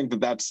 So I think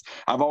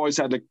I've always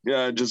had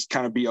to just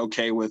kind of be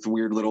okay with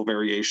weird little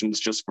variations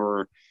just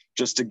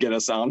to get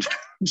us on,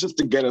 just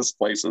to get us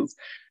places.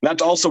 And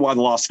that's also why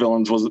the Lost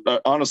Villains was,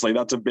 honestly,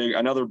 that's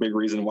another big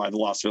reason why the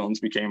Lost Villains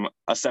became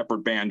a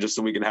separate band, just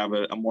so we could have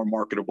a more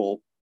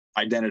marketable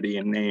identity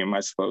and name, I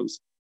suppose,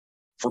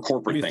 for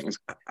corporate things.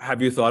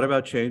 Have you thought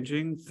about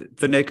changing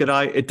the naked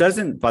eye? It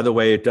doesn't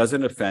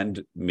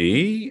offend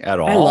me at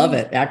all. I love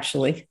it,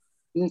 actually.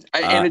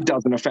 And it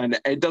doesn't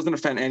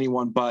offend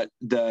anyone, but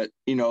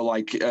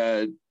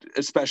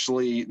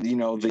especially,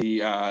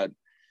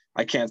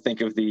 I can't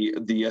think of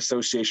the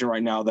association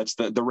right now. That's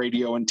the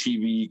radio and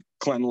TV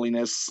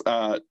cleanliness.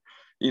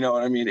 You know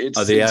what I mean?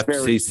 It's the it's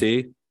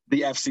FCC.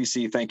 The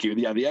FCC. Thank you.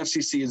 Yeah, the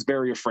FCC is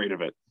very afraid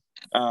of it,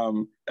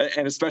 and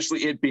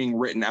especially it being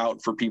written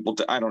out for people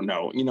to. I don't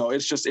know.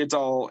 It's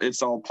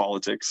all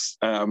politics.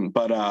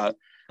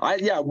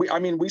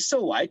 We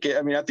still like it.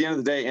 I mean, at the end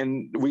of the day,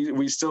 and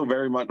we still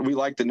very much, we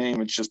like the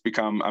name. It's just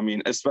become,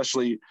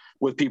 especially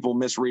with people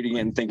misreading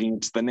it and thinking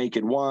it's the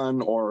Naked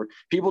One, or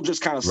people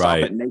just kind of stop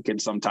at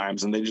naked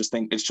sometimes and they just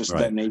think it's just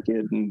the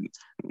naked and,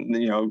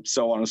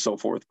 so on and so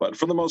forth. But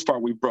for the most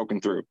part, we've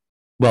broken through.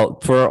 Well,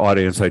 for our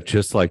audience, I'd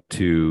just like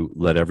to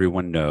let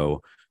everyone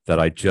know that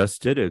I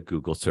just did a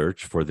Google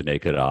search for the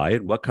naked eye.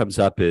 And what comes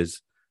up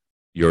is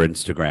your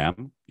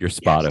Instagram, your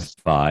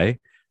Spotify,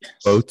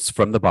 quotes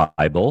from the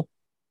Bible,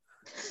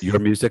 your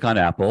music on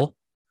Apple,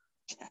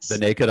 the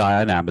naked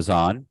eye on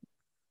Amazon,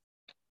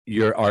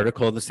 your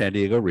article in the San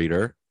Diego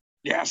Reader.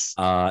 Yes.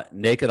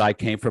 Naked eye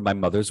came from my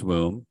mother's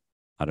womb.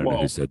 I don't know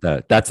who said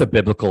that. That's a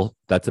biblical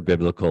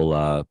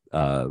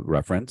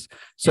reference.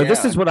 So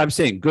this is what I'm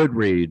saying.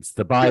 Goodreads,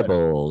 the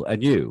Bible,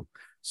 and you.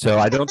 So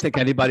I don't think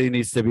anybody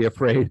needs to be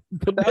afraid.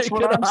 That's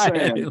what I'm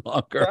saying.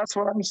 That's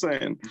what I'm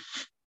saying.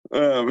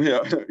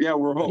 We're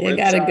hoping. You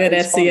got a good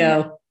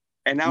SEO. Fun.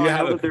 And now I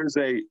know that there's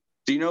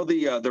do you know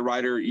the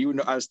writer,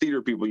 as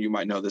theater people, you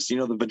might know this,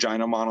 the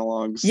vagina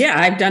monologues? Yeah,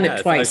 I've done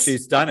it twice.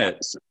 She's done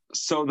it.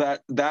 So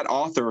that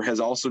author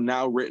has also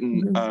now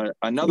written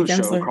another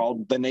show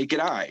called The Naked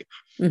Eye.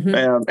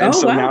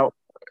 Mm-hmm. Now,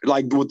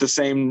 like with the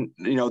same,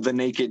 the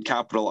naked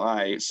capital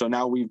I. So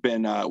now we've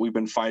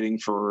been fighting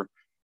for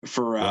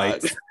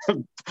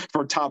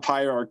top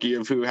hierarchy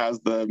of who has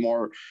the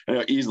more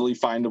easily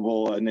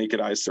findable naked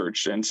eye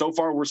search. And so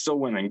far we're still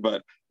winning,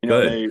 but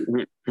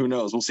who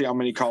knows? We'll see how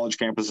many college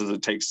campuses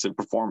it takes to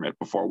perform it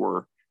before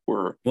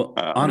we're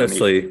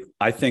honestly,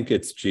 I think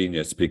it's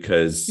genius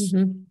because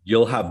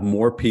you'll have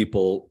more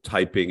people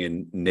typing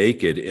in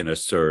naked in a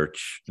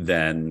search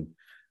than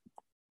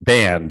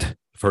band,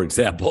 for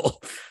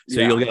example. So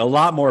you'll get a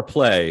lot more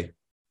play,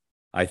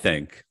 I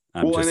think.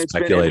 I'm just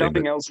speculating. If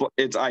nothing else,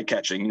 it's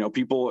eye-catching.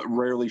 People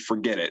rarely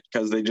forget it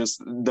because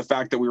the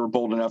fact that we were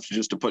bold enough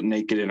to put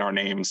naked in our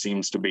name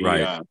seems to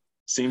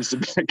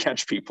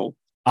catch people.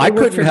 I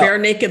couldn't for bare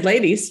naked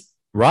ladies.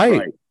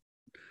 Right.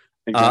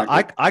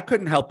 Exactly. I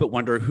couldn't help but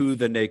wonder who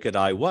the naked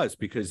eye was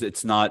because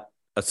it's not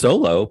a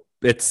solo.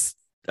 It's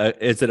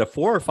is it a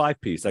 4 or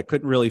 5 piece? I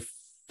couldn't really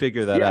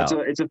figure that out.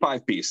 It's a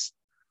 5 piece.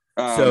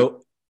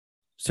 So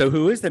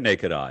who is the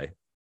naked eye?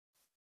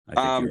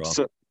 I think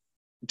so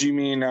do you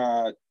mean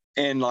band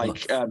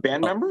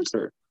members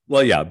or?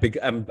 Well, yeah,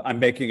 I'm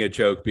making a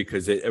joke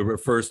because it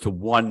refers to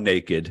one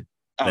naked.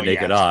 The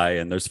naked eye,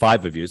 and there's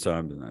 5 of you, so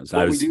it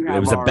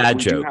was a bad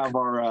joke.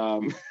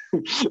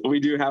 We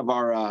do have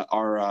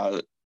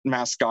our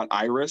mascot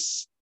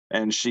Iris,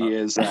 and she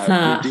is. We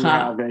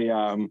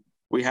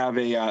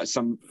have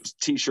some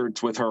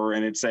T-shirts with her,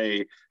 and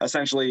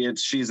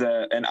she's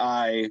an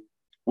eye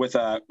with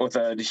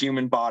a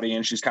human body,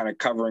 and she's kind of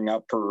covering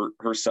up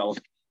herself.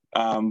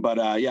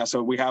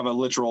 So we have a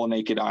literal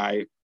naked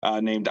eye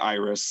named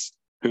Iris,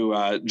 who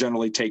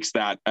generally takes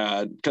that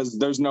because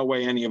there's no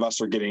way any of us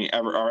are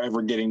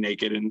ever getting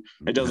naked, and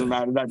it doesn't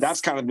matter.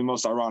 That's kind of the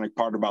most ironic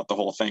part about the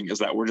whole thing is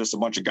that we're just a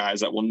bunch of guys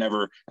that will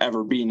never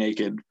ever be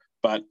naked,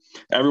 but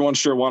everyone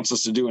sure wants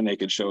us to do a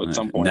naked show at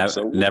some point.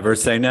 Never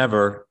say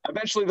never.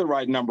 Eventually, the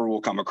right number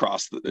will come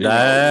across.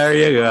 There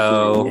you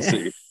go. We'll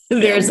see.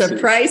 There's a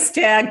price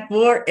tag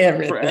for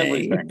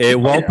everything. It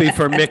won't be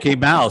for Mickey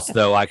Mouse,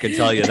 though. I can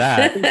tell you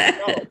that.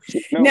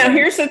 Now,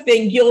 here's the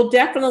thing: you'll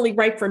definitely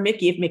write for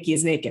Mickey if Mickey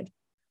is naked.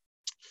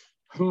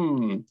 It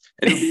would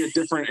be a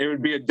different. It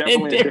would be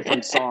definitely a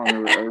different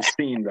song or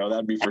scene, though.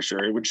 That'd be for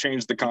sure. It would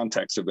change the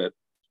context a bit.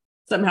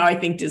 Somehow, I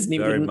think Disney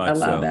Very wouldn't much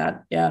allow so.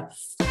 that. Yeah.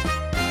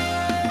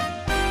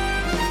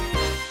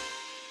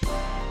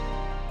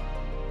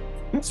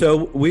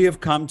 So we have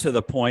come to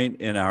the point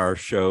in our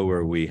show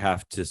where we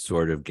have to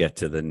sort of get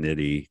to the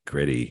nitty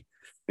gritty.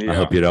 Yeah. I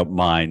hope you don't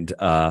mind.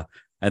 And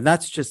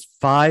that's just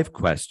 5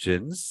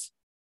 questions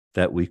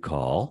that we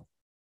call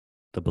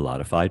the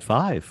Bellatified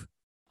 5.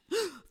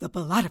 The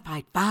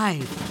Bellatified 5.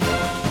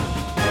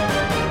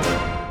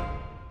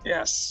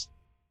 Yes.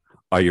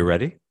 Are you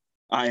ready?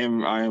 I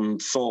am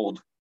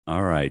sold.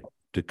 All right.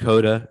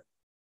 Dakota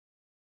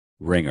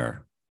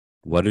Ringer,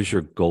 what is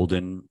your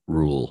golden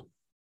rule?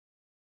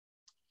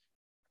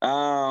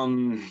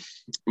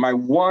 My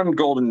one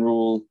golden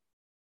rule,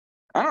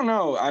 I don't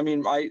know. I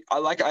mean, I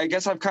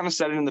guess I've kind of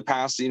said it in the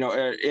past,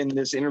 in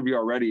this interview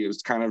already. It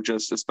was kind of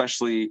just,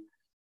 especially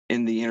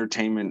in the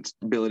entertainment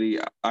ability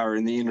or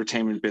in the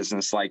entertainment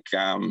business, like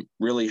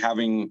really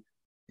having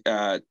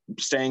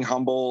staying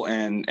humble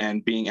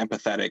and being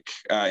empathetic.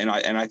 And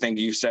I think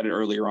you said it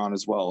earlier on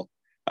as well.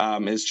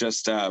 It's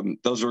just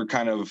those are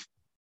kind of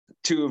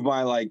 2 of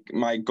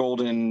my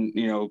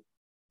golden,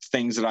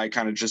 things that I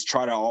kind of just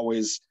try to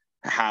always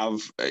have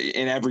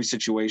in every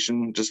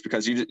situation, just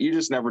because you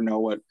just never know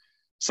what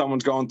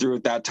someone's going through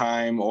at that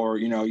time, or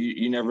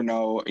you never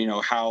know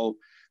how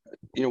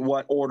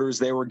what orders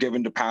they were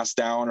given to pass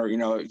down, or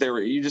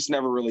you just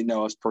never really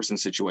know a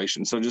person's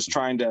situation. So just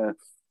trying to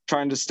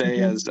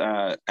stay as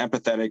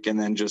empathetic and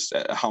then just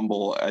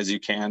humble as you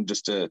can,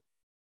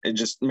 it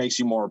just makes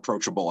you more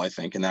approachable, I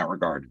think, in that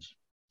regard.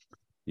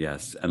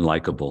 Yes, and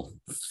likable.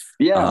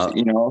 Yeah,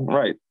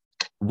 right.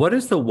 What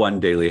is the one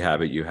daily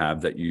habit you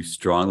have that you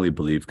strongly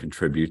believe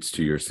contributes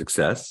to your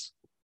success?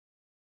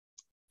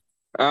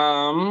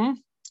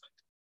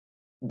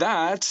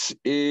 That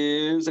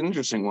is an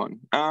interesting one.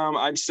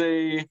 I'd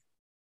say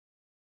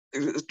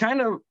it's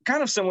kind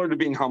of similar to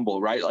being humble,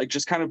 right? Like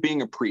just kind of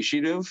being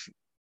appreciative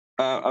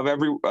of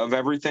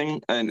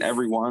everything and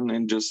everyone,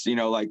 and just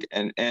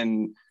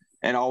and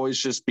always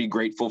just be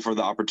grateful for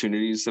the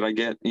opportunities that I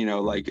get.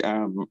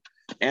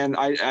 And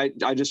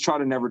I just try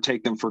to never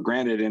take them for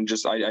granted, and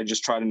I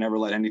just try to never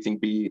let anything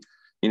be,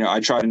 I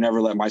try to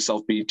never let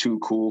myself be too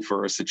cool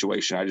for a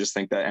situation. I just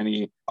think that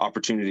any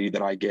opportunity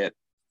that I get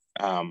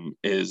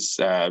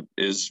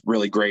is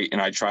really great, and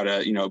I try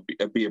to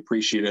be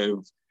appreciative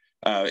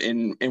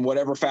in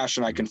whatever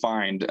fashion I can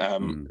find.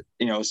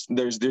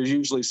 There's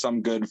usually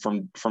some good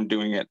from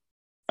doing it.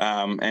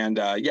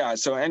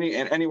 So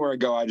anywhere I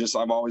go,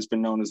 I've always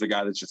been known as the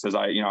guy that just says,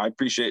 I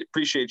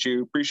appreciate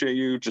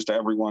you just to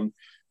everyone.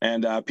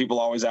 And people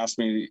always ask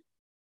me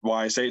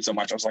why I say it so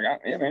much. I was like,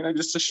 yeah, man,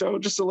 just to show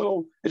it's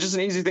just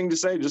an easy thing to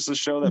say, just to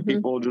show that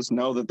people just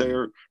know that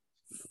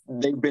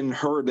they've been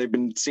heard, they've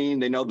been seen,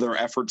 they know their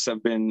efforts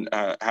have been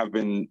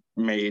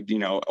made,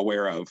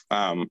 aware of.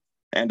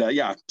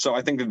 So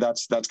I think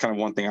that's kind of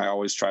one thing I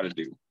always try to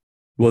do.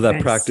 Well, that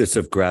Nice. practice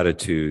of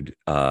gratitude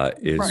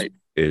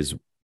is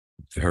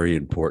very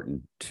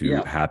important to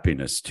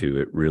happiness too.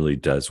 It really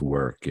does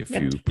work if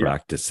you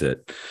practice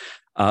it.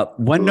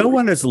 When no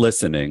one is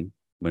listening,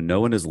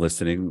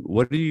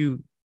 what do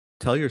you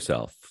tell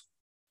yourself?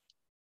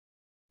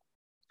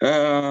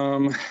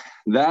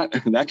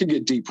 That could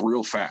get deep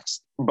real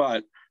fast,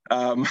 but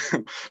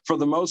for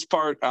the most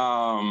part,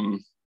 I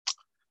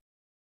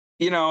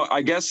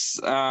guess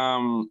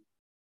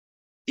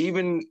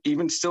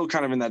even still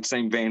kind of in that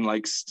same vein,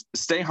 like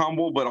stay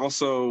humble, but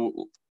also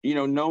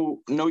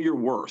know your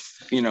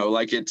worth.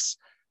 It's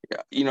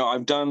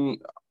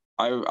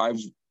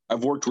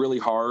I've worked really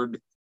hard,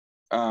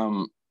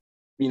 and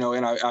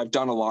I've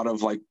done a lot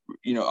of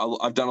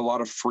I've done a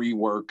lot of free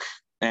work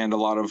and a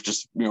lot of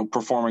just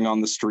performing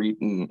on the street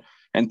and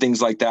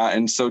things like that.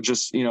 And so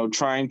just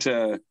trying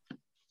to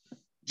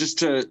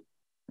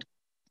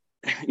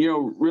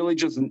really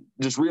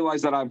just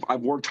realize that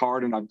I've worked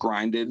hard and I've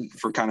grinded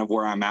for kind of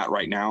where I'm at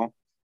right now,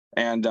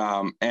 and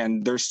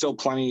there's still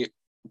plenty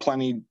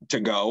to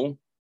go,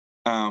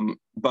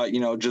 but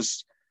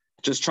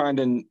just trying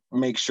to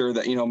make sure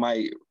that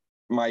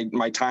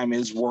my time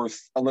is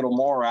worth a little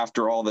more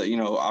after all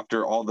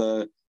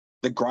the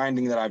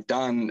grinding that I've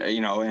done,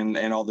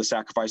 and all the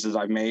sacrifices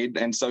I've made.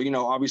 And so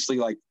obviously,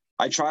 like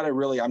I'm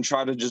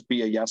trying to just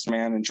be a yes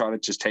man and try to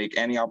just take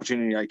any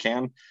opportunity I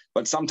can.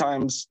 But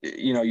sometimes,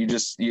 you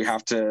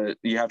have to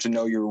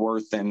know your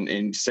worth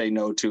and say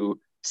no to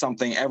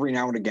something every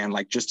now and again,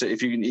 like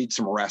if you can eat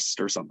some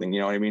rest or something, you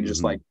know what I mean?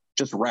 Mm-hmm.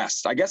 Just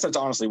rest. I guess that's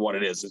honestly what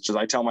it is. It's just,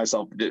 I tell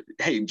myself,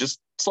 hey, just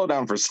slow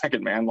down for a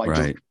second, man. Like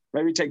just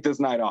maybe take this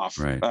night off.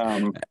 Right.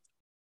 And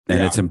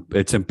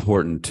it's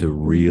important to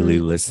really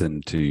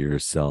listen to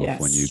yourself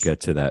when you get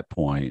to that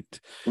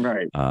point.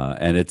 Right.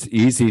 And it's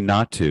easy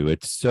not to.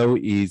 It's so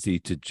easy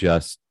to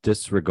just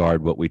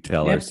disregard what we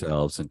tell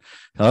ourselves and,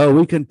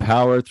 we can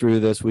power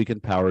through this.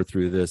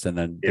 And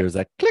then there's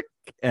that click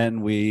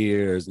and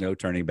there's no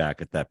turning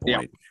back at that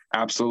point. Yeah,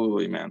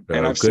 absolutely, man. So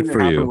and I've seen it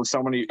happen with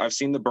so many. I've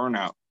seen the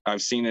burnout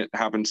I've seen it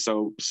happen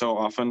so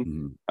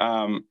often.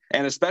 And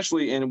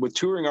especially with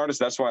touring artists,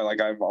 that's why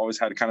like I've always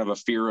had kind of a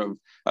fear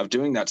of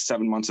doing that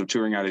 7 months of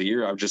touring out of the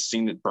year. I've just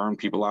seen it burn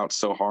people out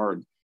so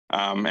hard.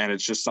 And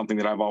it's just something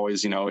that I've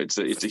always, it's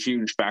a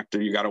huge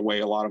factor. You got to weigh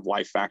a lot of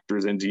life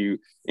factors into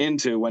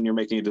when you're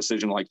making a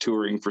decision like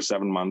touring for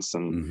 7 months.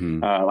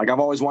 And like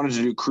I've always wanted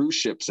to do cruise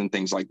ships and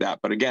things like that.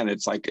 But again,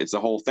 it's like, it's the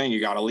whole thing. You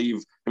got to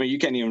leave. I mean, you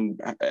can't even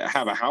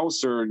have a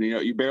house, or,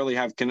 you barely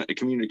have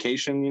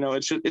communication.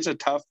 It's a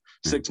tough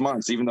 6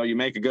 months, even though you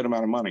make a good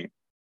amount of money.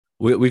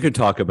 We could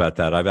talk about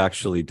that. I've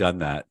actually done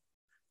that.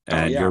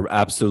 And you're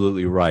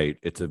absolutely right.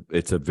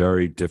 It's a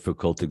very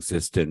difficult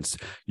existence.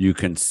 You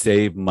can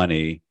save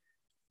money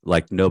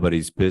like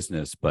nobody's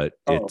business, but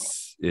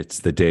it's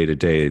the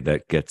day-to-day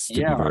that gets to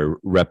be very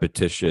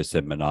repetitious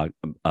and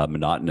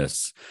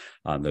monotonous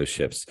on those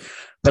ships.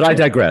 But I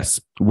digress.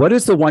 What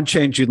is the one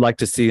change you'd like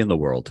to see in the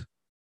world?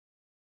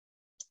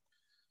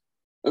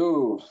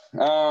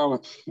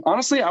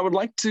 Honestly, I would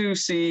like to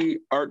see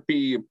art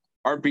be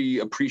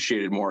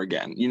appreciated more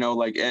again,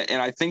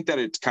 and I think that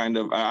it's kind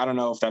of, I don't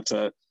know if that's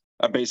a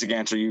basic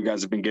answer you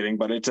guys have been getting,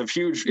 but it's a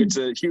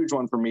huge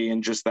one for me.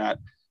 And just that,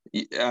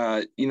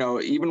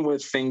 even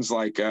with things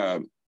like,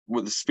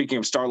 speaking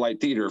of Starlight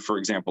Theater, for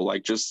example,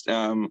 like just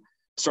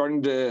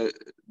starting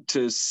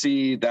to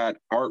see that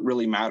art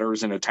really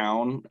matters in a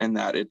town, and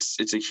that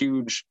it's a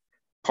huge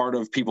part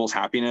of people's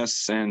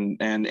happiness,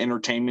 and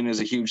entertainment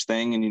is a huge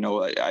thing. And,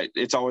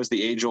 it's always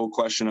the age old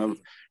question of,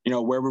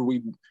 where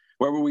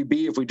would we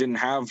be if we didn't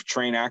have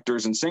trained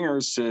actors and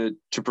singers to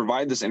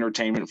provide this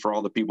entertainment for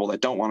all the people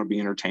that don't want to be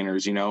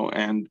entertainers,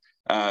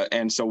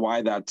 and so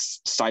why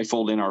that's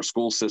stifled in our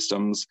school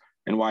systems,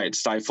 and why it's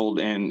stifled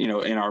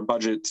in our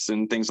budgets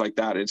and things like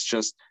that. It's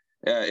just,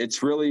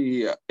 it's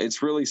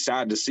really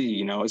sad to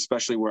see,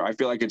 especially where I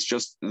feel like it's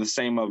just the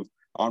same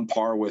on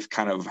par with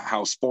kind of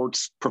how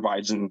sports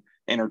provides an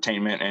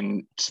entertainment,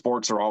 and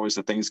sports are always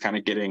the things kind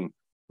of getting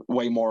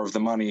way more of the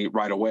money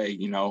right away,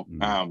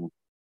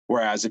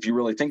 whereas if you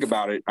really think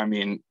about it, I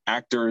mean,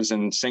 actors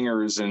and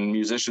singers and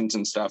musicians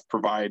and stuff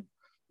provide,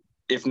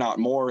 if not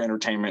more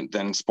entertainment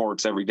than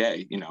sports every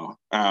day,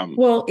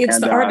 Well, it's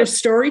the art of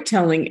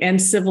storytelling, and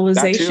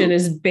civilization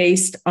is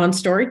based on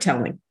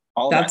storytelling.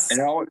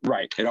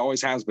 It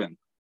always has been.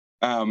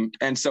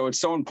 And so it's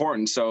so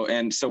important. So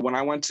when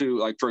I went to,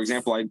 like, for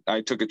example,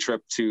 I took a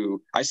trip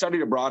I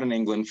studied abroad in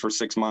England for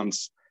 6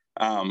 months.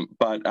 I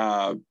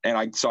got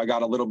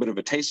a little bit of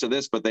a taste of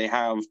this, but they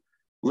have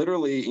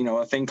literally,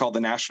 a thing called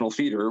the National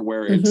Theater,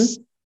 where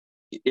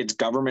it's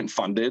government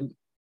funded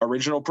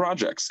original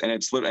projects,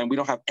 and we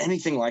don't have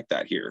anything like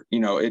that here.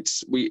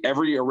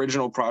 Every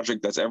original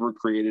project that's ever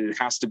created, it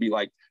has to be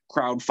like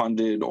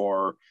crowdfunded,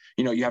 or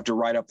you have to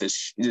write up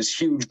this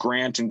huge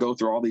grant and go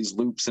through all these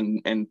loops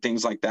and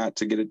things like that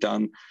to get it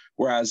done.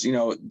 Whereas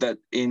that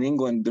in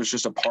England, there's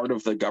just a part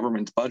of the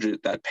government's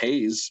budget that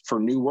pays for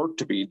new work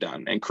to be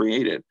done and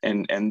created,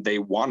 and they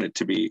want it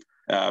to be.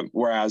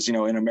 Whereas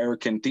in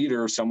American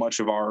theater, so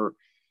much of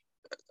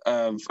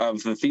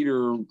of the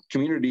theater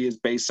community is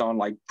based on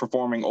like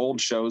performing old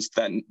shows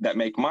that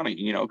make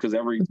money, because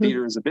every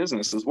theater is a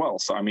business as well.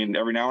 So I mean,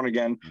 every now and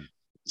again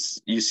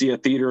you see a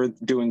theater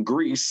doing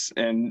Grease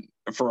and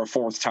for a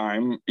fourth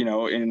time,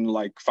 in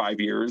like 5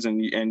 years,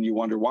 and you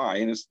wonder why.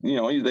 And it's,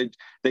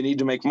 they need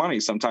to make money.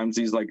 Sometimes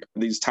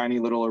these tiny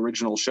little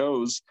original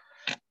shows,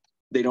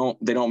 they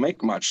don't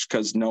make much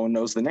because no one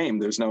knows the name.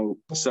 There's no,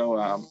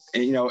 so,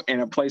 in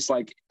a place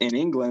like in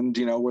England,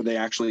 where they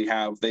actually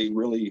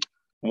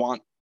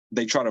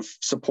they try to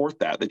support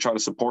that. They try to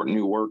support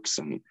new works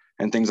and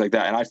things like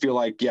that. And I feel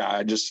like,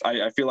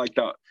 I feel like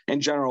in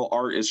general,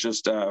 art is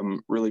just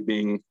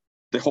really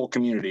the whole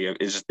community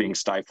is just being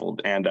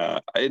stifled. And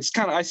it's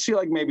kind of, I feel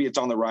like maybe it's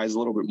on the rise a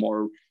little bit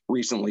more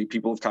recently.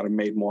 People have kind of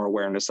made more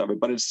awareness of it,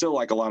 but it's still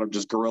like a lot of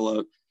just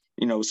guerrilla,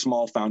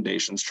 small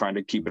foundations trying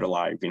to keep it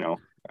alive,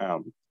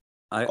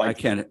 I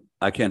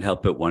can't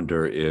help but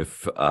wonder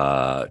if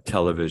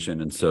television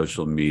and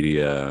social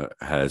media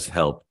has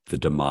helped the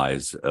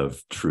demise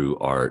of true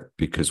art,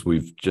 because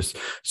we've just,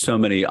 so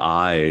many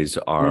eyes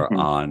are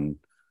on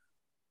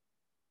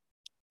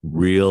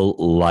real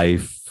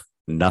life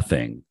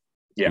nothing.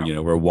 Yeah.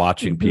 We're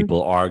watching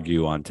people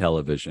argue on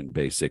television,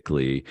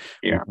 basically,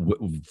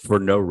 for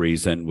no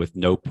reason, with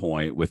no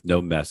point, with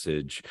no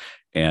message.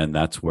 And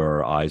that's where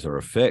our eyes are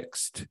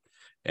affixed.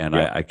 And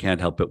I can't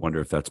help but wonder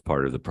if that's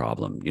part of the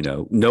problem.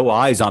 No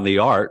eyes on the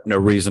art, no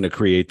reason to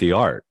create the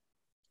art.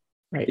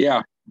 Right.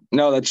 Yeah,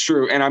 no, that's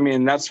true. And I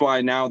mean, that's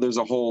why now there's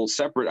a whole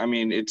separate,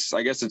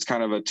 I guess it's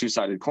kind of a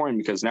two-sided coin,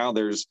 because now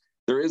there is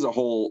a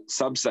whole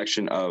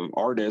subsection of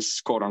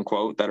artists, quote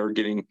unquote, that are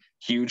getting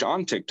huge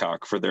on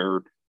TikTok for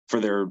their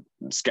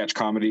sketch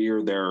comedy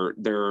or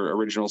their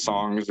original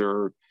songs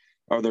or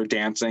their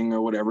dancing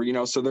or whatever,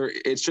 so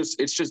it's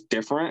just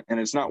different. And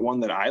it's not one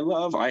that I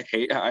love. I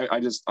hate,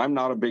 I'm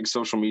not a big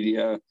social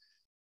media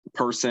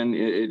person.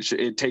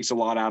 It takes a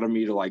lot out of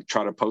me to like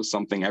try to post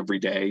something every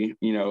day,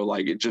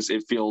 like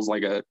it feels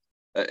like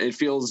it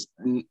feels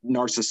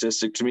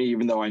narcissistic to me,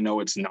 even though I know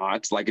it's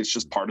not. Like, it's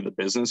just part of the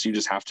business. You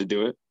just have to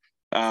do it.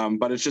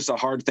 But it's just a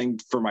hard thing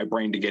for my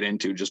brain to get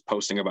into, just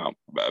posting about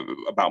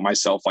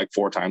myself like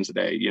 4 times a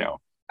day,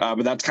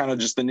 but that's kind of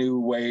just the new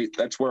way.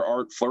 That's where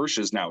art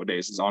flourishes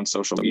nowadays, is on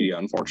social media,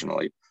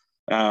 unfortunately,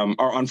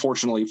 or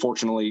unfortunately,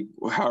 fortunately,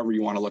 however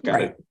you want to look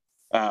at it.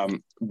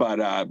 But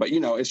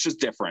it's just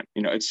different,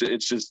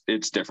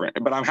 it's different,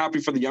 but I'm happy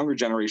for the younger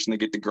generation that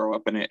get to grow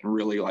up in it and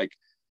really like,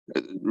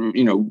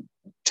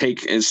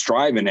 take a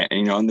strive in it,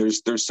 and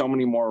there's so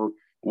many more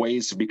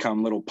ways to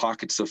become little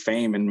pockets of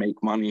fame and make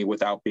money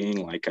without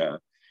being like a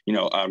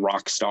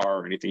rock star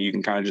or anything. You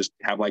can kind of just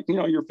have like,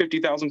 your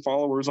 50,000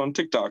 followers on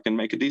TikTok and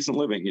make a decent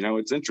living.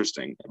 It's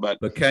interesting, but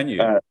can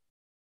you?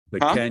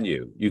 Can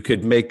you? You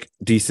could make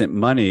decent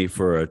money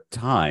for a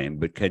time,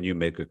 but can you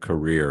make a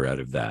career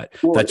out of that?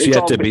 Well, that's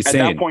yet to be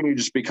seen. At that point, you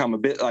just become a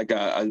bit like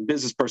a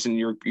business person.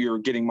 You're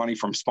getting money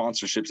from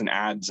sponsorships and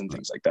ads and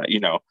things like that,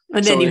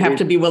 And then you have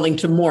to be willing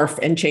to morph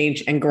and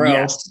change and grow.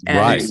 Yes,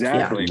 right.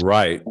 Exactly. Yeah.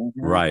 Right.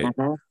 Mm-hmm. Right.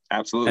 Mm-hmm.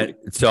 Absolutely.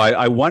 And so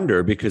I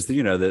wonder, because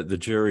the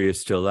jury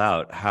is still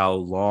out, how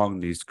long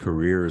these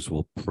careers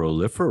will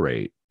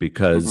proliferate,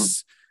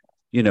 because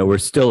we're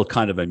still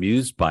kind of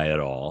amused by it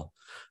all.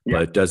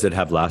 But does it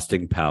have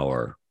lasting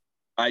power?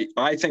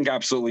 I think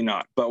absolutely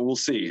not, but we'll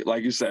see.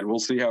 Like you said, we'll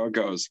see how it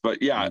goes. But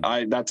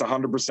that's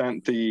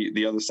 100%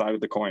 the other side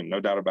of the coin, no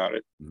doubt about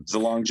it. It's the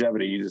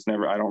longevity. You just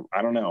never. I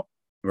don't know.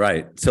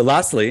 Right. So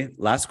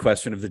last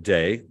question of the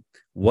day.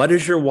 What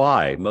is your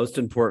why? Most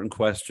important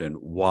question.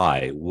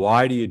 Why?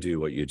 Why do you do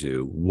what you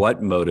do? What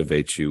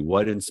motivates you?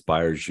 What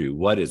inspires you?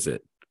 What is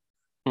it?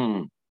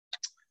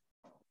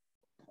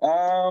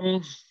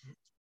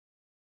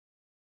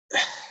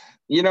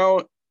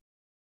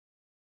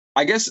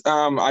 I guess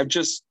I've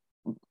just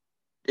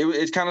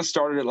it kind of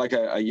started at like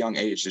a young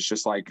age. It's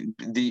just like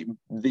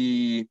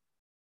the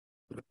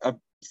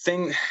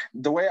thing,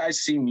 the way I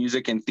see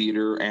music and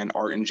theater and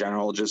art in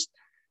general just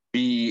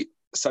be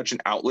such an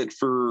outlet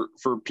for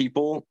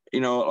people,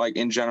 like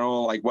in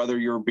general, like whether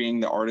you're being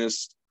the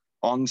artist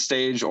on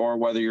stage or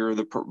whether you're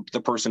the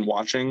person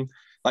watching,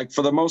 like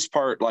for the most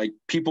part, like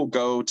people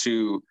go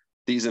to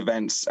these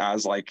events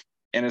as like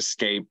an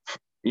escape,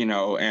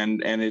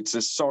 and it's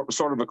a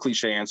sort of a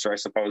cliche answer, I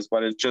suppose,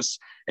 but it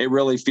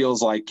really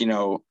feels like,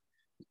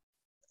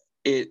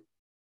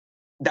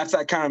 that's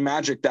that kind of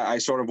magic that I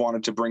sort of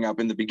wanted to bring up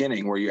in the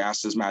beginning, where you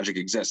asked, does magic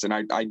exist? And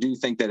I do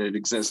think that it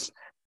exists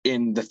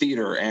in the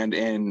theater and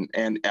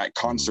at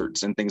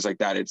concerts and things like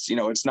that. It's,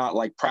 it's not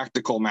like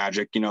practical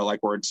magic,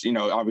 like where it's,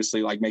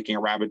 obviously like making a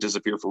rabbit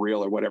disappear for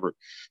real or whatever,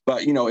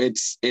 but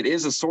it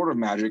is a sort of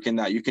magic in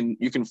that you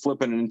can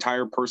flip an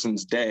entire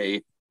person's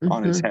day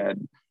on its head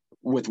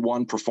with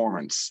one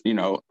performance,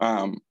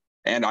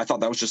 and I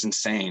thought that was just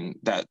insane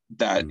that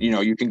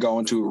you can go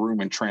into a room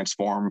and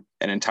transform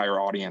an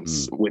entire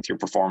audience with your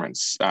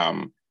performance.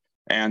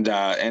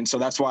 And so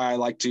that's why I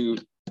like to,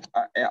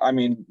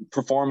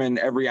 perform in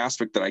every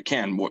aspect that I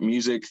can, what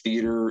music,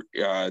 theater,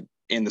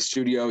 in the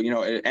studio,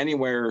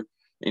 anywhere,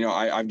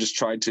 I've just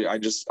tried to,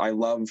 I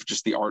love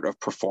just the art of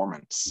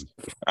performance,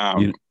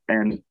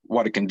 and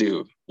what it can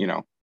do,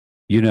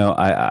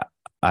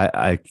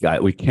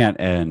 we can't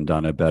end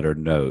on a better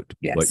note.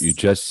 Yes. What you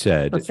just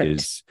said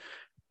is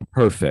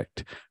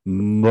perfect.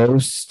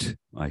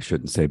 I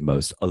shouldn't say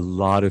most, a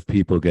lot of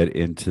people get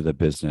into the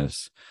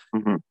business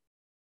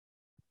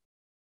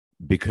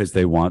because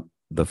they want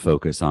the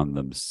focus on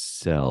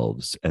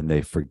themselves, and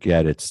they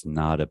forget it's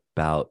not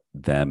about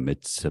them.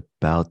 It's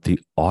about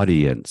the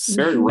audience.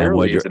 Very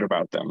rarely is it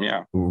about them.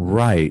 Yeah.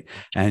 Right.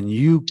 And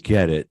you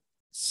get it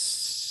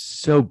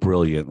so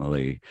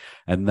brilliantly,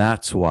 and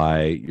that's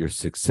why you're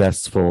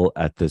successful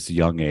at this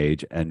young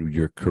age, and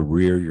your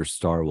career, your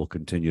star will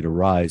continue to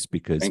rise,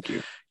 because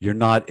you're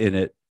not in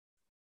it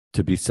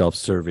to be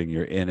self-serving.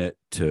 You're in it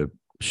to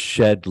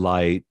shed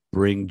light,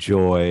 bring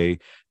joy,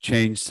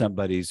 change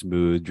somebody's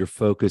mood. Your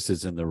focus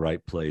is in the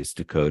right place,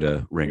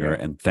 Dakota Ringer,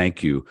 and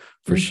thank you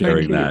for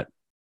sharing that.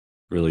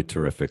 Really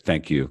terrific.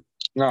 Thank you.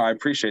 No, I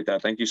appreciate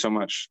that. Thank you so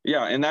much.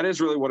 Yeah. And that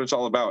is really what it's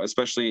all about,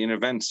 especially in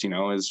events,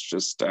 is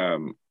just,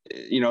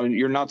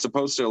 you're not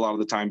supposed to a lot of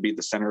the time be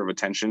the center of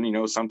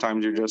attention.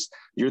 Sometimes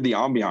you're the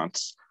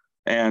ambiance,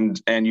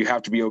 and you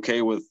have to be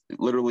okay with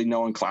literally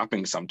no one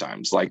clapping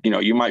sometimes. Like,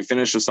 you might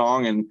finish a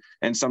song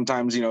and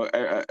sometimes,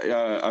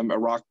 a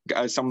rock,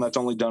 someone that's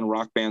only done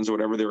rock bands or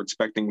whatever, they're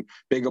expecting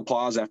big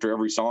applause after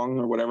every song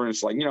or whatever. And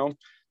it's like,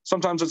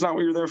 sometimes it's not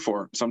what you're there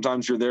for.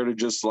 Sometimes you're there to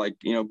just like,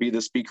 be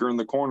the speaker in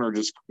the corner,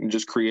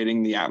 just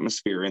creating the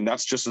atmosphere. And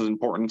that's just as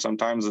important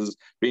sometimes as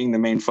being the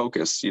main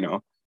focus,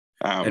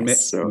 And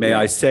may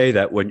I say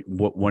that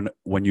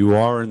when you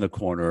are in the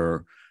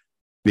corner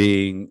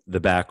being the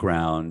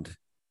background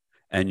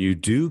and you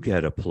do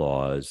get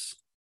applause,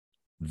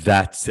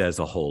 that says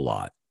a whole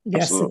lot.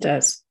 Yes, absolutely. It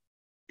does.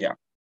 Yeah,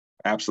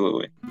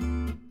 absolutely.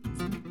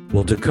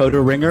 Well, Dakota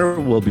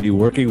Ringer will be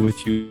working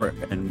with you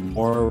and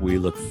more. We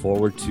look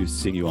forward to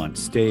seeing you on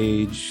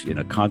stage, in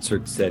a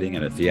concert setting,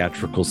 in a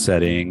theatrical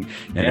setting,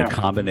 and a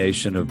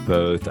combination of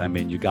both. I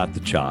mean, you got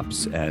the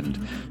chops. And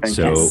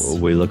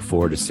we look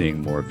forward to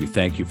seeing more of you.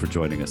 Thank you for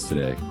joining us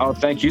today. Oh,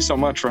 thank you so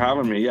much for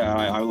having me. Yeah,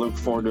 I look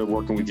forward to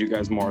working with you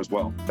guys more as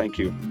well. Thank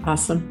you.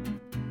 Awesome.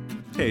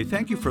 Hey,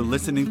 thank you for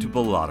listening to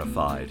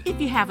Bellatified.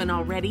 If you haven't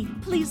already,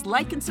 please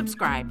like and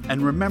subscribe.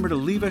 And remember to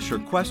leave us your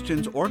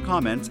questions or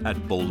comments at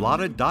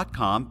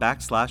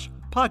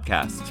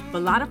bolata.com/podcast.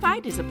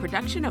 Bellatified is a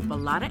production of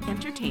Bellata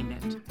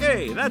Entertainment.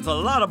 Hey, that's a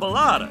lot of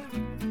Bellata.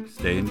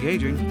 Stay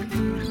engaging.